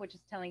its job, which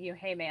is telling you,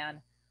 hey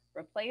man,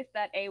 replace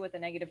that A with a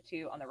negative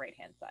 2 on the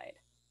right-hand side.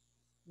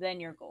 Then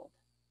you're gold.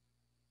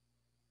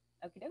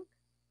 Okie doke.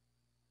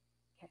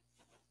 Okay.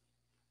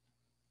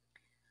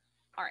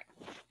 All right.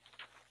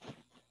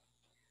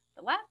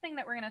 The last thing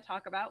that we're going to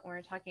talk about when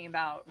we're talking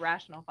about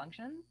rational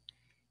functions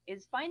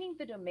is finding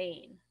the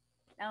domain.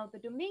 Now, the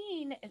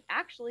domain is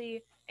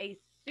actually a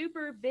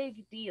super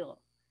big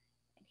deal.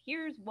 And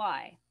here's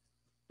why.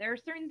 There are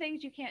certain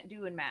things you can't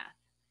do in math.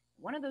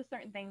 One of those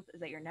certain things is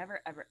that you're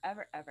never, ever,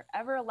 ever, ever,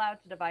 ever allowed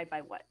to divide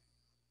by what?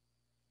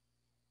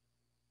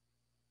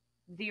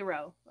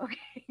 0.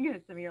 Okay,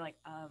 good. Some of you are like,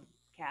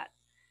 Kat.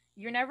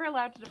 You're never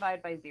allowed to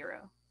divide by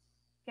 0.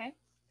 Okay?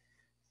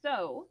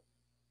 So,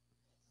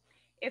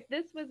 if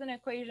this was an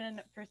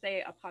equation for,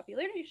 say, a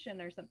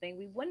population or something,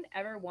 we wouldn't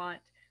ever want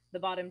the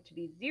bottom to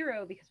be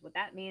 0, because what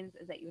that means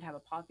is that you would have a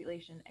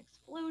population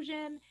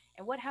explosion.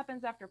 And what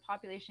happens after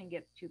population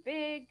gets too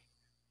big?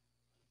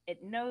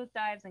 It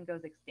nosedives and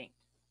goes extinct.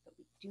 So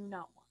we do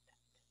not want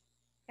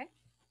that. Okay?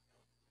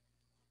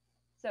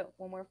 So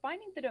when we're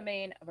finding the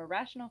domain of a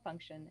rational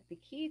function, the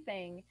key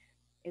thing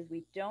is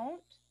we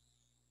don't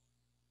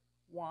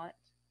want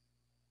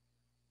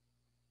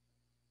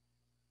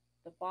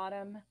the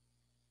bottom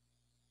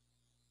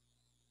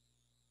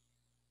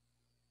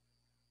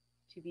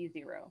to be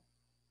 0.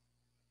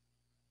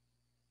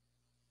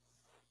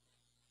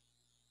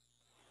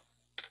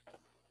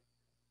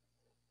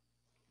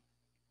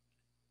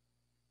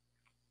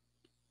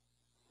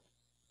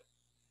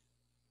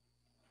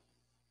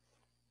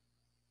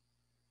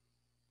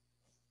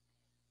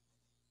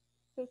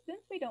 So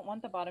since we don't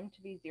want the bottom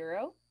to be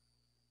 0,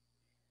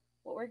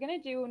 what we're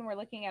going to do when we're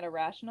looking at a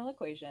rational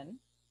equation,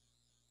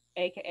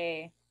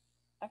 aka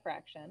a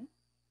fraction,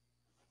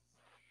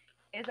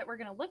 is that we're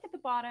going to look at the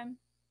bottom,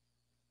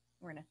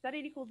 we're going to set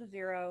it equal to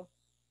 0,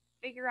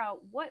 figure out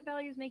what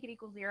values make it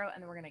equal 0,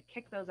 and then we're going to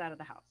kick those out of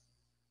the house.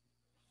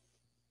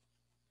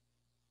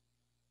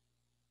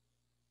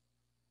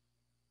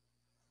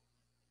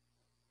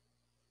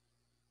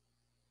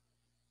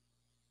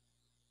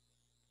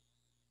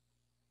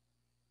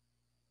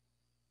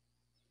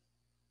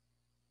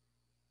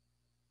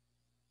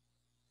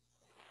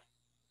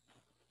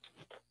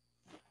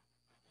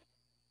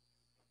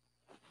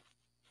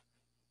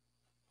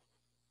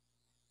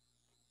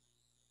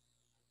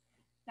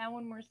 Now,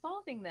 when we're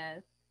solving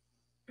this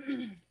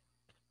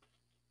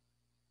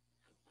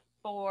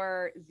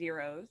for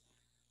zeros,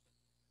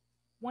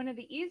 one of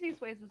the easiest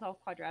ways to solve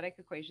quadratic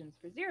equations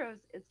for zeros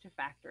is to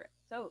factor it.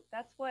 So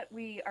that's what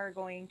we are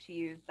going to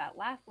use that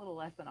last little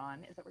lesson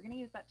on, is that we're going to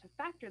use that to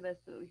factor this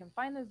so that we can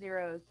find the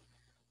zeros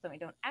so we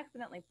don't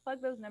accidentally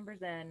plug those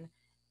numbers in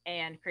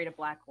and create a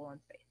black hole in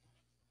space.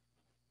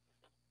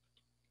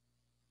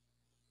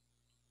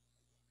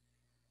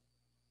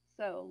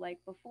 So like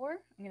before,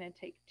 I'm going to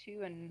take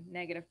 2 and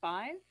negative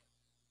 5.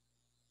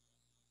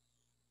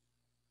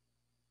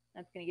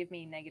 That's going to give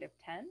me negative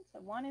 10. So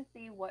I want to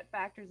see what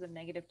factors of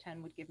negative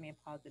 10 would give me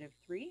a positive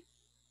 3.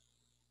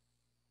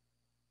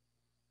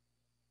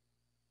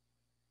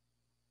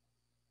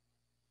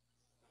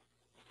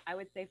 I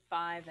would say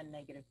 5 and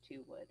negative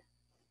 2 would.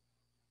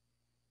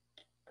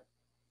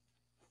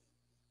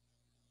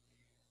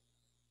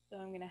 So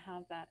I'm going to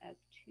have that as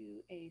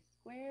 2a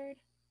squared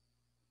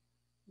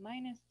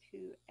minus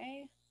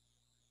 2a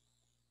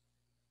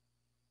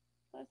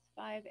plus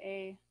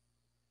 5a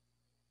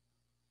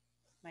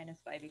minus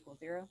 5 equals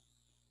 0.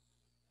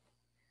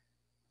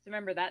 So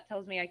remember, that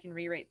tells me I can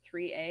rewrite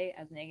 3a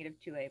as negative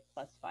 2a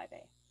plus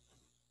 5a.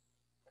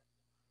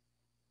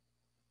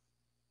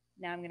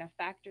 Now I'm going to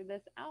factor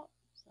this out.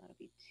 So that'll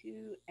be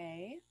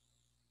 2a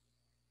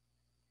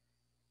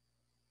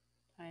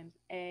times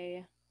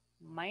a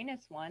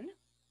minus 1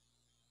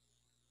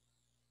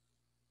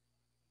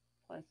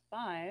 plus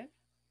 5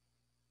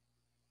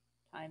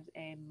 times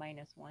a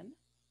minus 1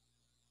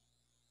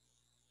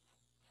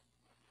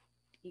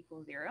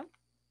 equals 0.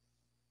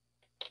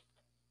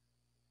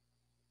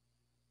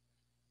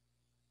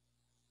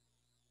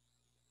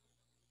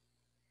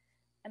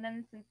 And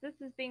then since this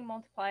is being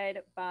multiplied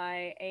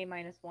by a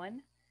minus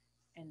 1,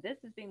 and this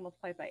is being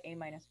multiplied by a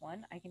minus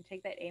 1, I can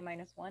take that a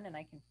minus 1 and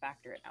I can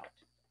factor it out.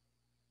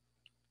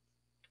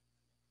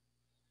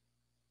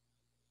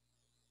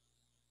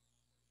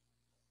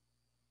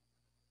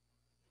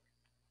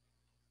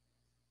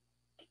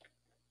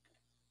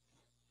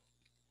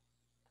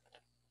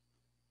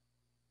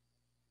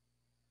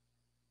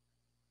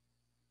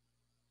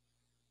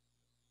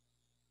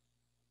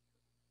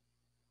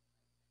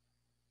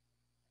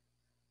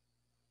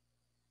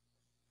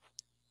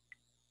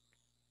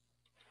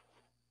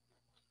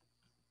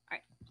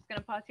 Going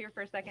to pause here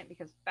for a second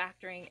because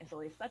factoring is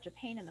always such a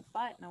pain in the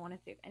butt, and I want to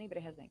see if anybody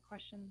has any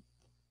questions.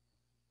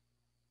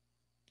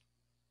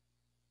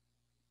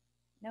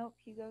 Nope,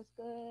 Hugo's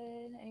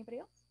good. Anybody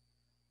else?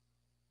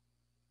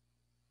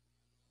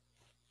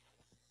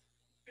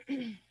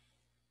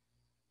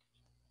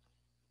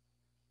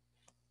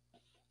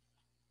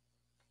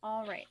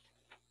 All right.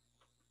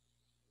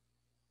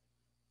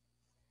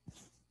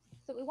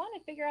 So what we want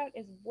to figure out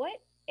is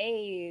what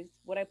A's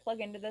would I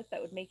plug into this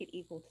that would make it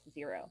equal to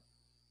 0?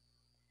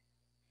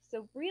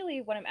 So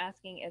really what I'm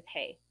asking is,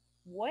 hey,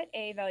 what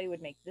A value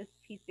would make this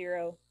piece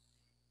 0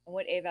 and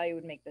what A value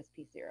would make this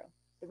piece 0?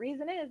 The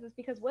reason is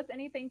because what's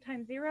anything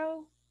times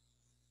 0?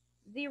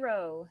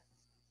 0.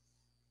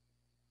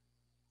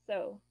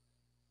 So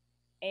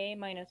A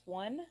minus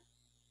 1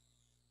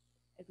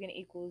 is going to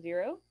equal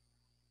 0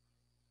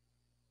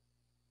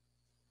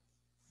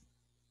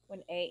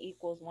 when A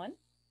equals 1.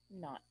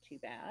 Not too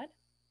bad.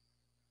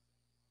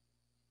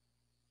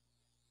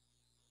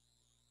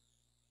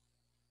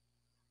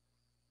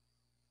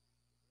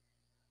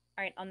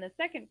 All right, on the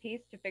second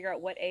piece, to figure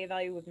out what A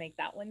value would make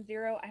that one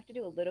 0, I have to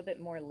do a little bit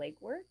more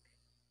legwork.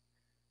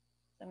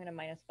 So I'm going to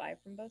minus 5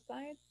 from both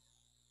sides.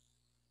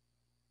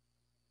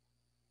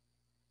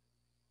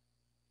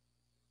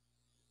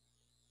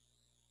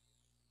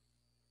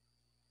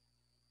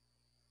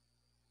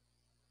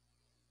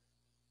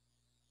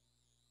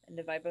 And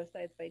divide both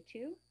sides by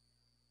 2.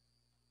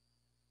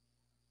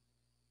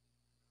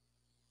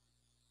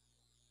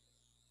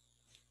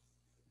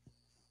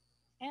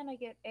 And I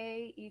get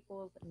A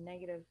equals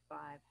negative 5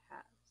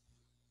 halves.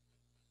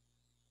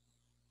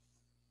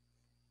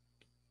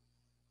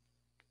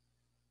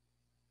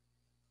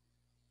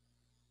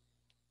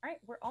 All right,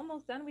 we're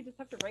almost done. We just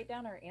have to write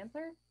down our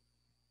answer.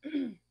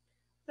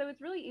 So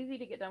it's really easy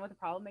to get done with a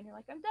problem and you're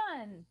like, I'm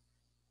done.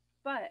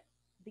 But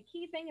the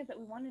key thing is that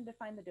we wanted to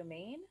find the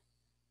domain,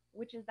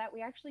 which is that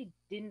we actually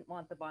didn't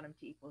want the bottom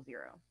to equal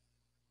 0.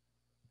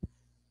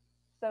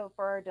 So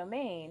for our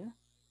domain,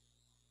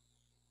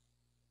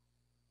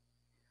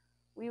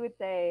 we would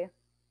say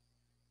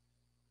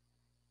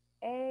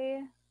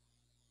A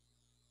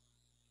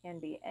can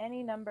be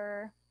any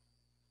number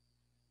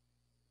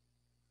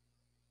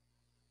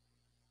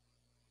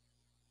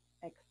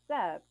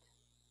except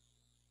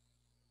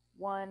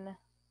 1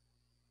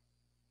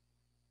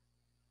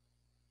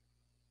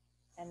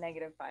 and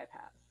negative 5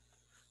 halves.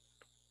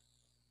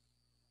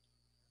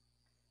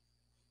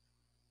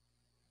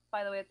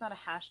 By the way, it's not a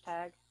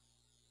hashtag.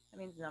 That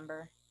means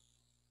number.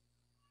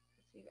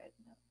 Just so you guys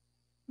know.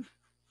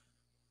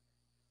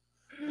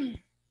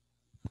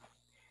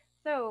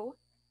 So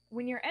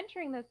when you're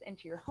entering this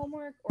into your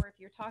homework, or if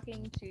you're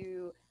talking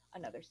to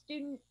another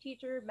student,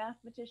 teacher,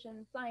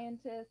 mathematician,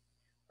 scientist,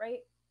 right?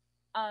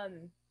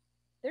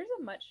 There's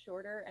a much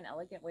shorter and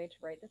elegant way to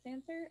write this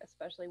answer,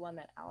 especially one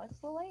that Alex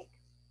will like.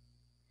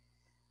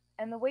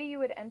 And the way you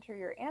would enter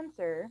your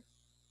answer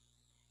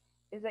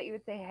is that you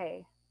would say,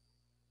 hey,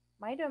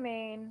 my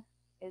domain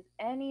is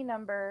any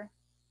number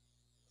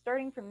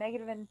starting from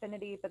negative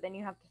infinity, but then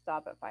you have to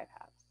stop at 5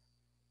 halves.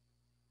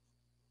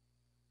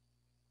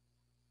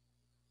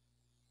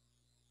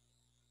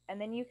 And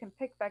then you can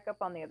pick back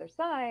up on the other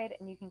side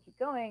and you can keep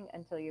going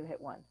until you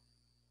hit 1.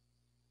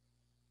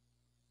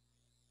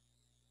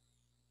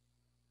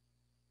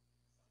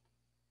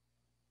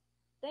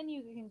 Then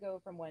you can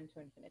go from 1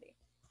 to infinity.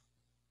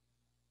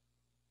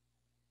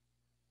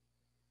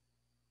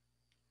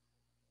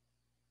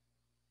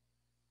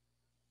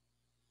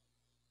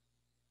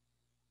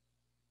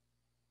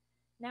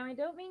 Now, I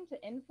don't mean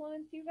to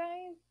influence you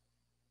guys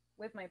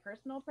with my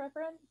personal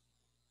preference,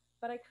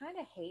 but I kind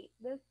of hate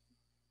this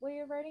way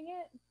of writing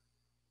it.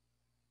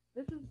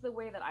 This is the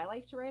way that I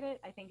like to write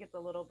it. I think it's a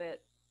little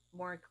bit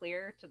more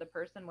clear to the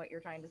person what you're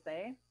trying to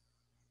say,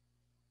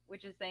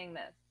 which is saying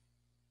this.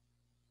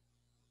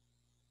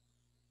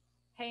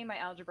 Hey, my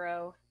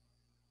algebro,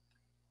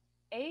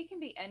 A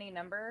can be any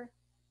number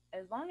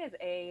as long as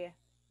A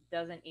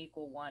doesn't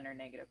equal 1 or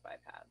negative 5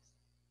 halves.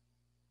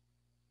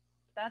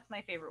 That's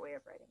my favorite way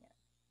of writing it.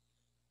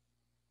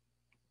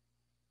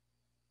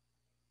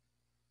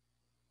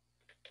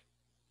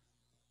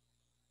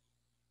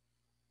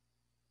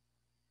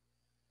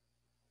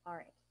 All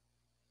right.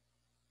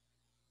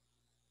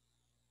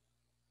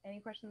 Any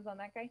questions on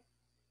that guy?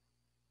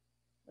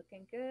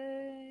 Looking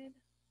good.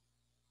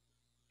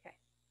 Okay.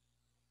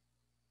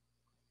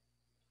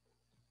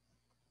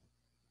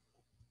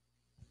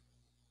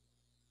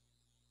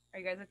 Are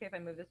you guys okay if I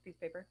move this piece of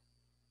paper?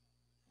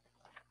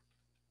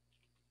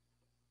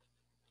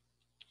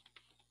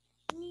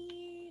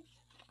 Neat.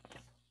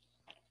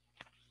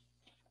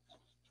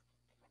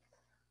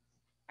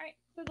 All right,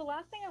 so the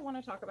last thing I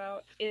want to talk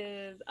about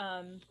is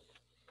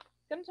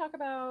going to talk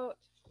about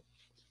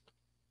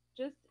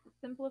just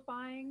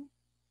simplifying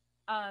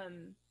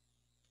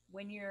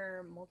when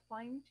you're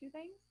multiplying two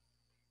things.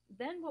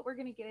 Then what we're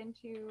going to get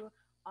into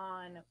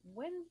on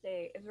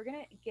Wednesday is we're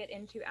going to get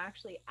into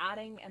actually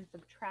adding and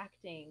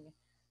subtracting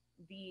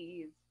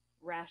these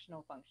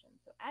rational functions.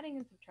 So adding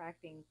and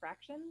subtracting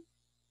fractions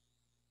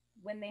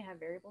when they have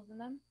variables in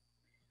them.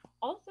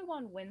 Also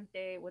on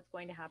Wednesday, what's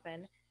going to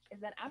happen is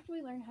that after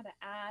we learn how to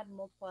add,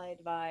 multiply,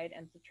 divide,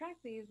 and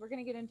subtract these, we're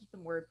going to get into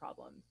some word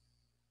problems.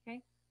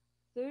 Okay?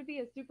 So it would be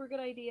a super good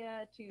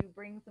idea to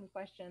bring some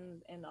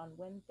questions in on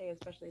Wednesday,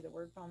 especially the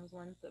word problems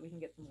ones, so that we can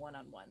get some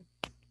one-on-one.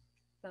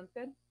 Sounds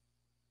good?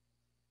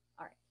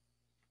 All right.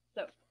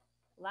 So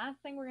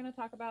last thing we're going to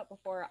talk about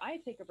before I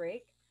take a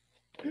break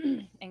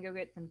and go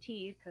get some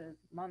tea, because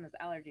Mama's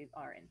allergies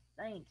are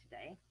insane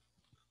today,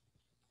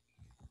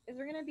 is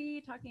we're going to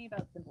be talking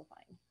about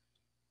simplifying.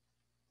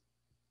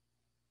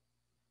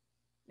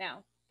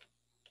 Now,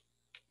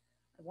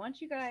 I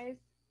want you guys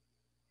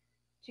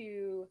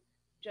to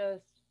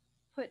just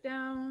put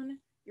down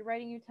your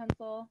writing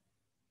utensil,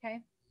 okay?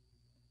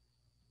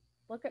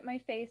 Look at my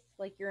face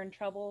like you're in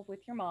trouble with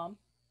your mom,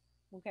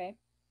 okay?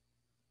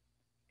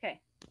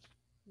 Okay.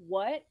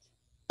 What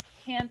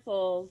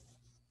cancels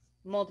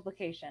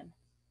multiplication?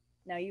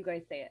 Now you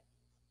guys say it.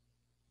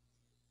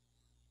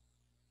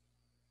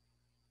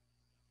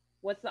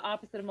 What's the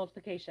opposite of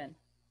multiplication?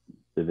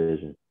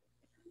 Division.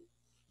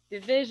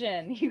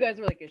 Division. You guys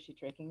were like, is she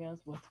tricking us?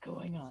 What's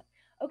going on?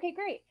 Okay,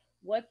 great.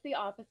 What's the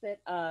opposite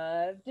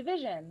of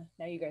division?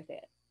 Now you guys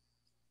say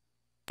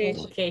it.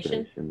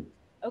 Multiplication.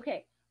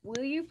 Okay.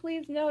 Will you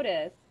please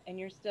notice, and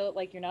you're still,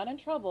 like, you're not in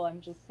trouble,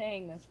 I'm just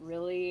saying this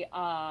really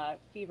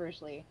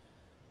feverishly.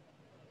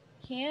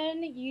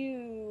 Can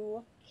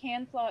you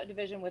cancel out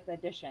division with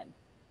addition?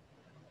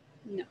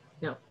 No.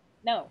 No.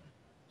 No.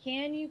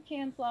 Can you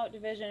cancel out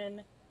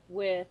division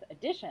with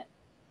addition?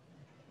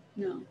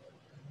 No.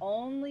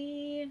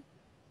 Only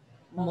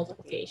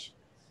Multiplication.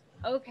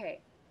 Okay,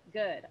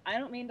 good. I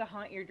don't mean to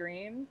haunt your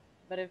dreams,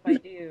 but if I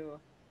do,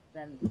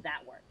 then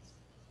that works.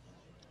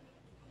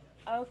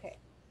 Okay,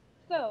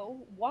 so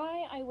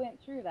why I went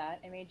through that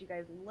and made you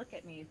guys look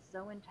at me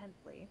so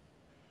intensely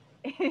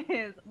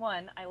is,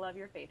 one, I love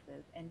your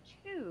faces, and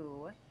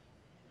two,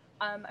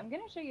 I'm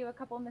going to show you a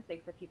couple of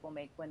mistakes that people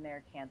make when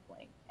they're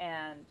canceling,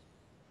 and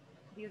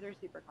these are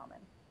super common.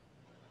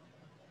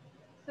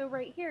 So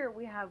right here,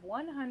 we have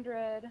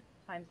 100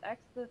 times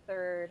x to the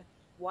third,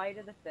 y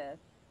to the fifth,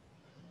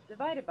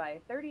 divided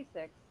by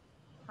 36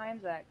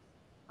 times x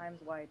times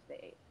y to the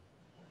 8th.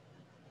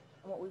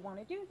 And what we want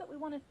to do is that we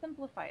want to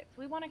simplify it.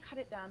 So we want to cut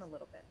it down a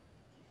little bit.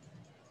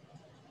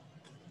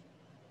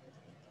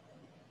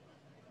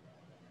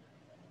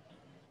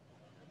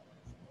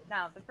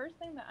 Now, the first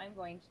thing that I'm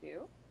going to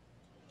do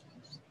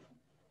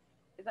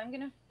is I'm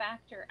going to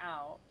factor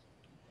out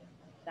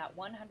that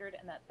 100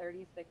 and that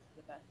 36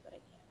 the best that I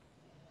can.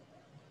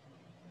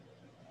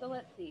 So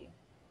let's see.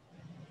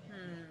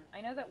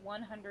 I know that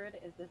 100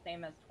 is the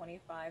same as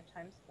 25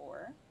 times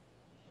 4.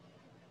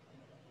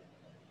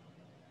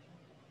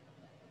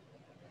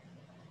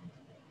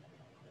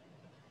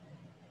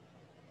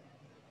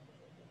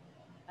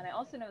 And I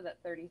also know that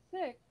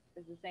 36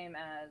 is the same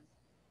as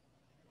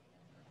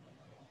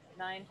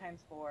 9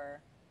 times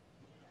 4,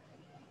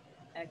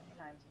 x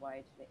times y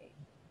to the 8th.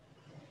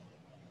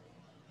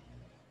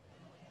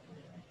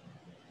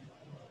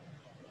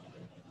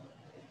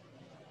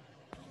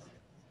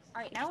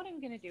 All right, now what I'm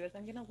going to do is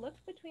I'm going to look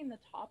between the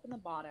top and the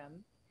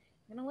bottom.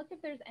 I'm going to look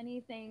if there's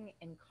anything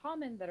in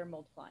common that are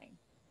multiplying.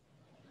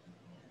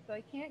 So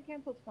I can't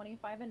cancel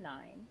 25 and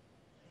 9,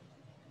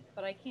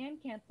 but I can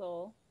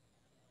cancel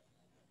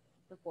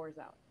the 4s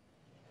out.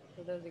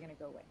 So those are going to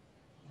go away.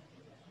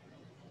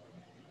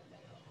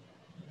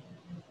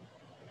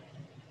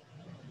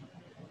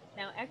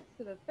 Now x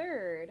to the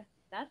third,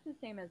 that's the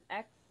same as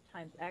x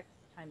times x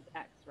times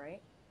x,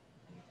 right?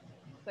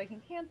 So I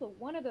can cancel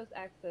one of those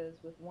x's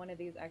with one of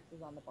these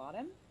x's on the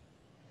bottom,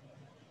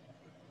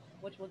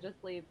 which will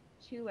just leave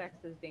 2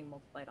 x's being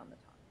multiplied on the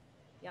top.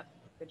 Yep,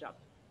 good job.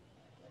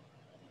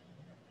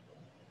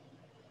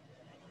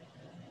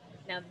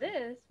 Now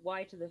this,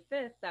 y to the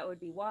fifth, that would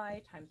be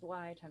y times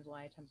y times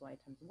y times y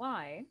times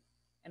y.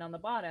 And on the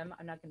bottom,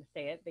 I'm not going to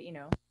say it, but you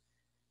know.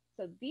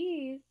 So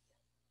these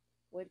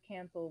would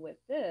cancel with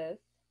this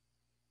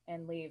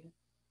and leave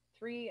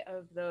 3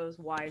 of those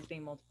y's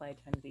being multiplied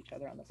times each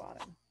other on the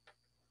bottom.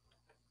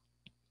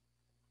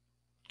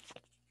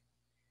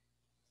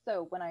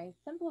 So when I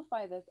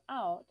simplify this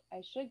out,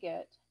 I should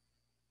get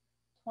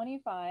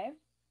 25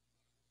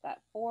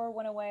 That 4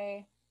 went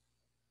away.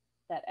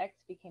 That x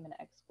became an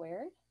x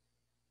squared.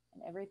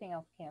 And everything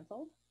else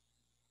canceled.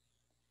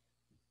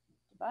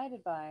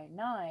 Divided by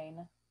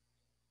 9.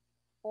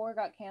 4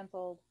 got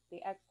canceled.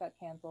 The x got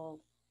canceled.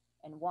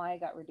 And y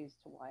got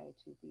reduced to y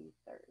to the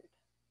third.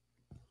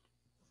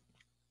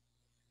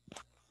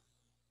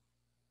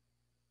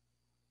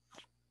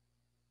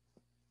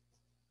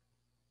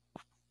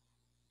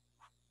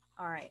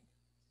 All right.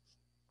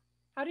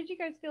 How did you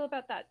guys feel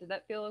about that? Did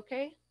that feel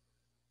okay?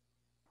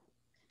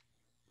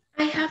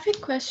 I have a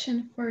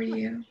question for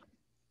you.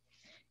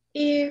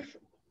 If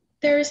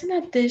there is an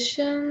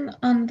addition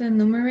on the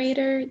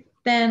numerator,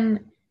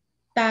 then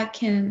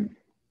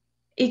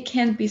it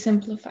can't be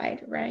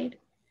simplified, right?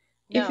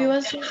 No. If it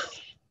was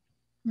just...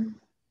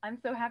 I'm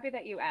so happy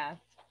that you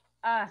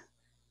asked.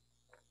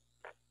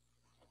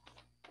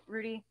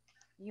 Rudy,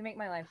 you make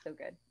my life so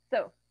good.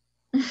 So,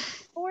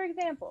 for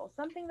example,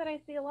 something that I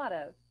see a lot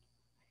of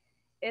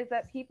is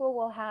that people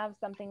will have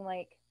something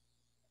like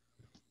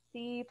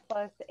c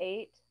plus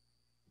 8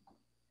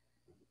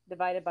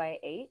 divided by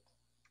 8.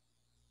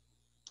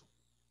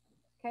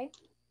 Okay?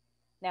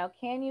 Now,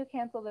 can you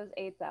cancel those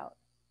 8s out?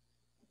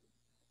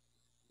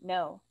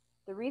 No.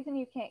 The reason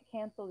you can't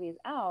cancel these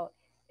out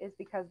is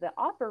because the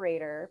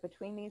operator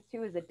between these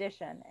two is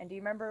addition. And do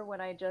you remember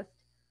what I just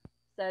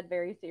said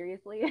very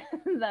seriously?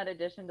 That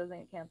addition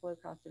doesn't cancel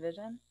across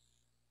division?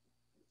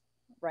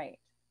 Right.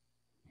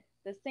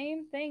 The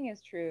same thing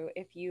is true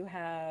if you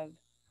have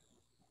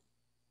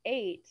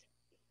 8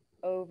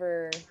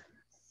 over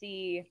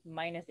c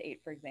minus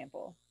 8, for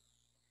example.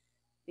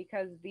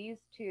 Because these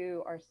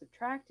two are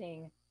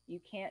subtracting, you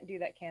can't do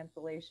that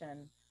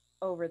cancellation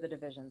over the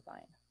division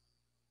sign.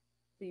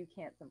 So you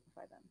can't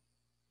simplify them.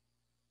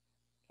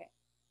 Okay.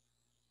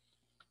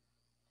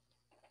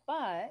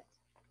 But,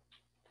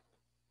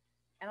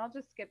 and I'll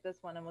just skip this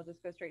one and we'll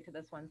just go straight to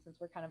this one since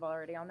we're kind of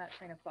already on that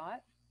train of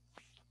thought.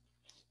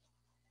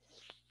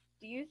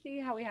 Do you see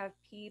how we have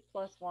p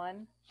plus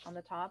 1 on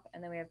the top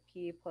and then we have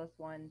p plus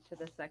 1 to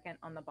the second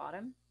on the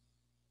bottom?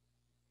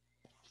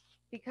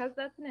 Because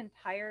that's an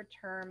entire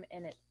term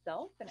in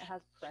itself and it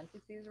has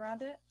parentheses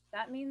around it,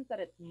 that means that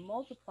it's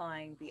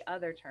multiplying the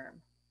other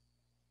term.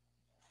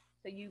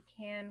 So you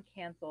can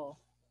cancel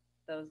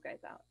those guys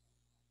out.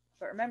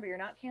 But remember, you're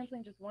not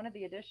canceling just one of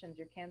the additions,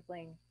 you're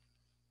canceling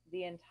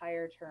the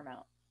entire term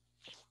out.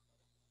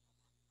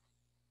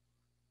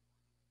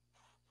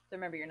 So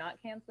remember, you're not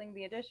canceling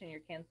the addition, you're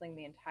canceling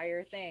the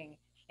entire thing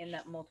in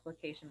that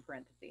multiplication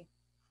parenthesis.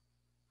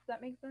 Does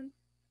that make sense?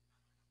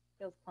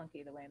 Feels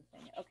clunky the way I'm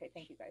saying it. Okay,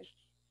 thank you guys.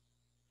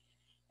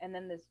 And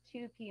then this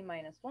 2p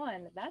minus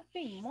 1, that's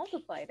being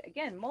multiplied.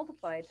 Again,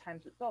 multiplied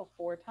times itself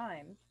 4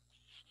 times.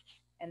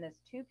 And this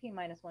 2p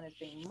minus 1 is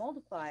being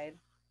multiplied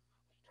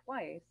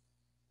twice.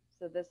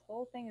 So this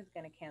whole thing is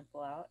going to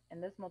cancel out.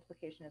 And this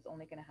multiplication is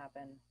only going to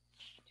happen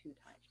 2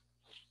 times.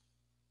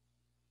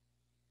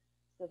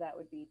 So that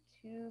would be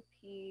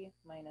 2p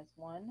minus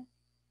 1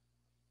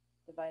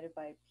 divided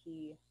by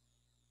p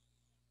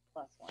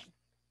plus 1.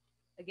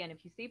 Again,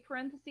 if you see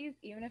parentheses,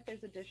 even if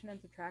there's addition and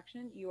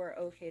subtraction, you are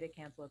okay to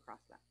cancel across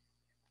that.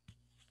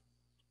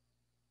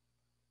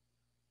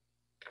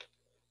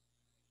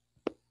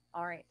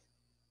 All right.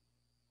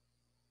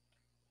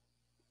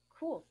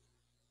 Cool.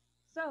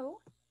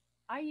 So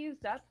I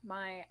used up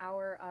my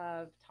hour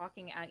of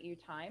talking at you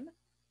time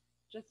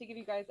just to give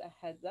you guys a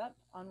heads up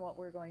on what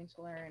we're going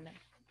to learn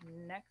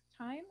next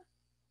time.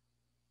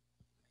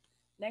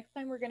 Next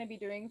time, we're going to be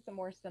doing some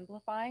more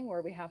simplifying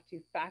where we have to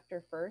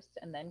factor first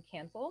and then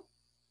cancel.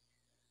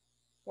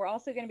 We're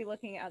also going to be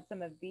looking at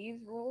some of these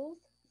rules.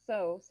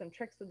 So some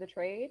tricks of the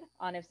trade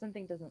on if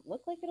something doesn't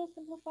look like it'll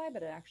simplify,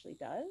 but it actually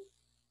does.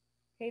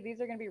 Okay,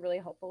 these are going to be really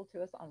helpful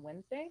to us on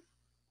Wednesday.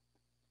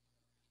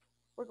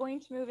 We're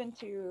going to move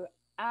into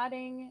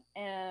adding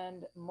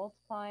and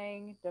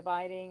multiplying,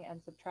 dividing,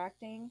 and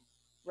subtracting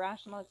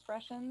rational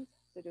expressions.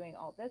 So doing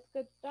all this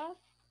good stuff.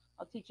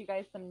 I'll teach you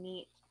guys some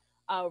neat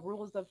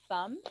rules of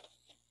thumb.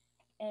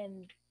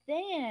 And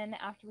then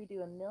after we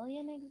do a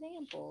million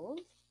examples,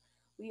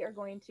 we are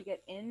going to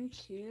get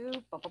into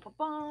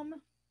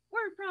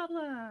word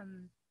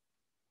problems.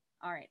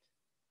 All right.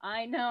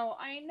 I know.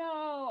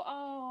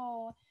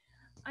 Oh,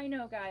 I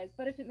know, guys.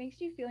 But if it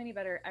makes you feel any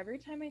better, every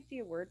time I see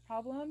a word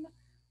problem,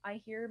 I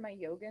hear my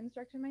yoga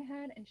instructor in my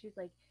head, and she's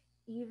like,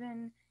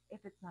 even if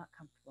it's not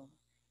comfortable,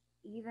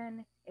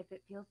 even if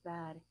it feels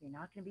bad, you're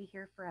not going to be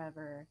here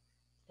forever.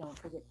 Don't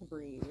forget to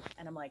breathe.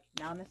 And I'm like,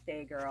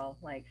 namaste, girl.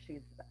 Like,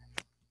 she's the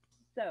best.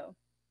 So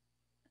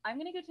I'm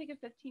going to go take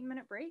a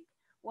 15-minute break.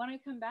 When I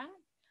come back,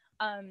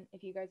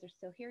 if you guys are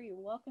still here, you're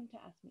welcome to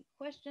ask me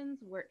questions,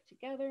 work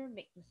together,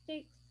 make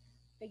mistakes,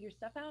 figure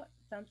stuff out.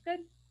 Sounds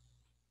good?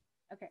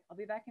 Okay, I'll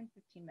be back in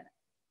 15 minutes.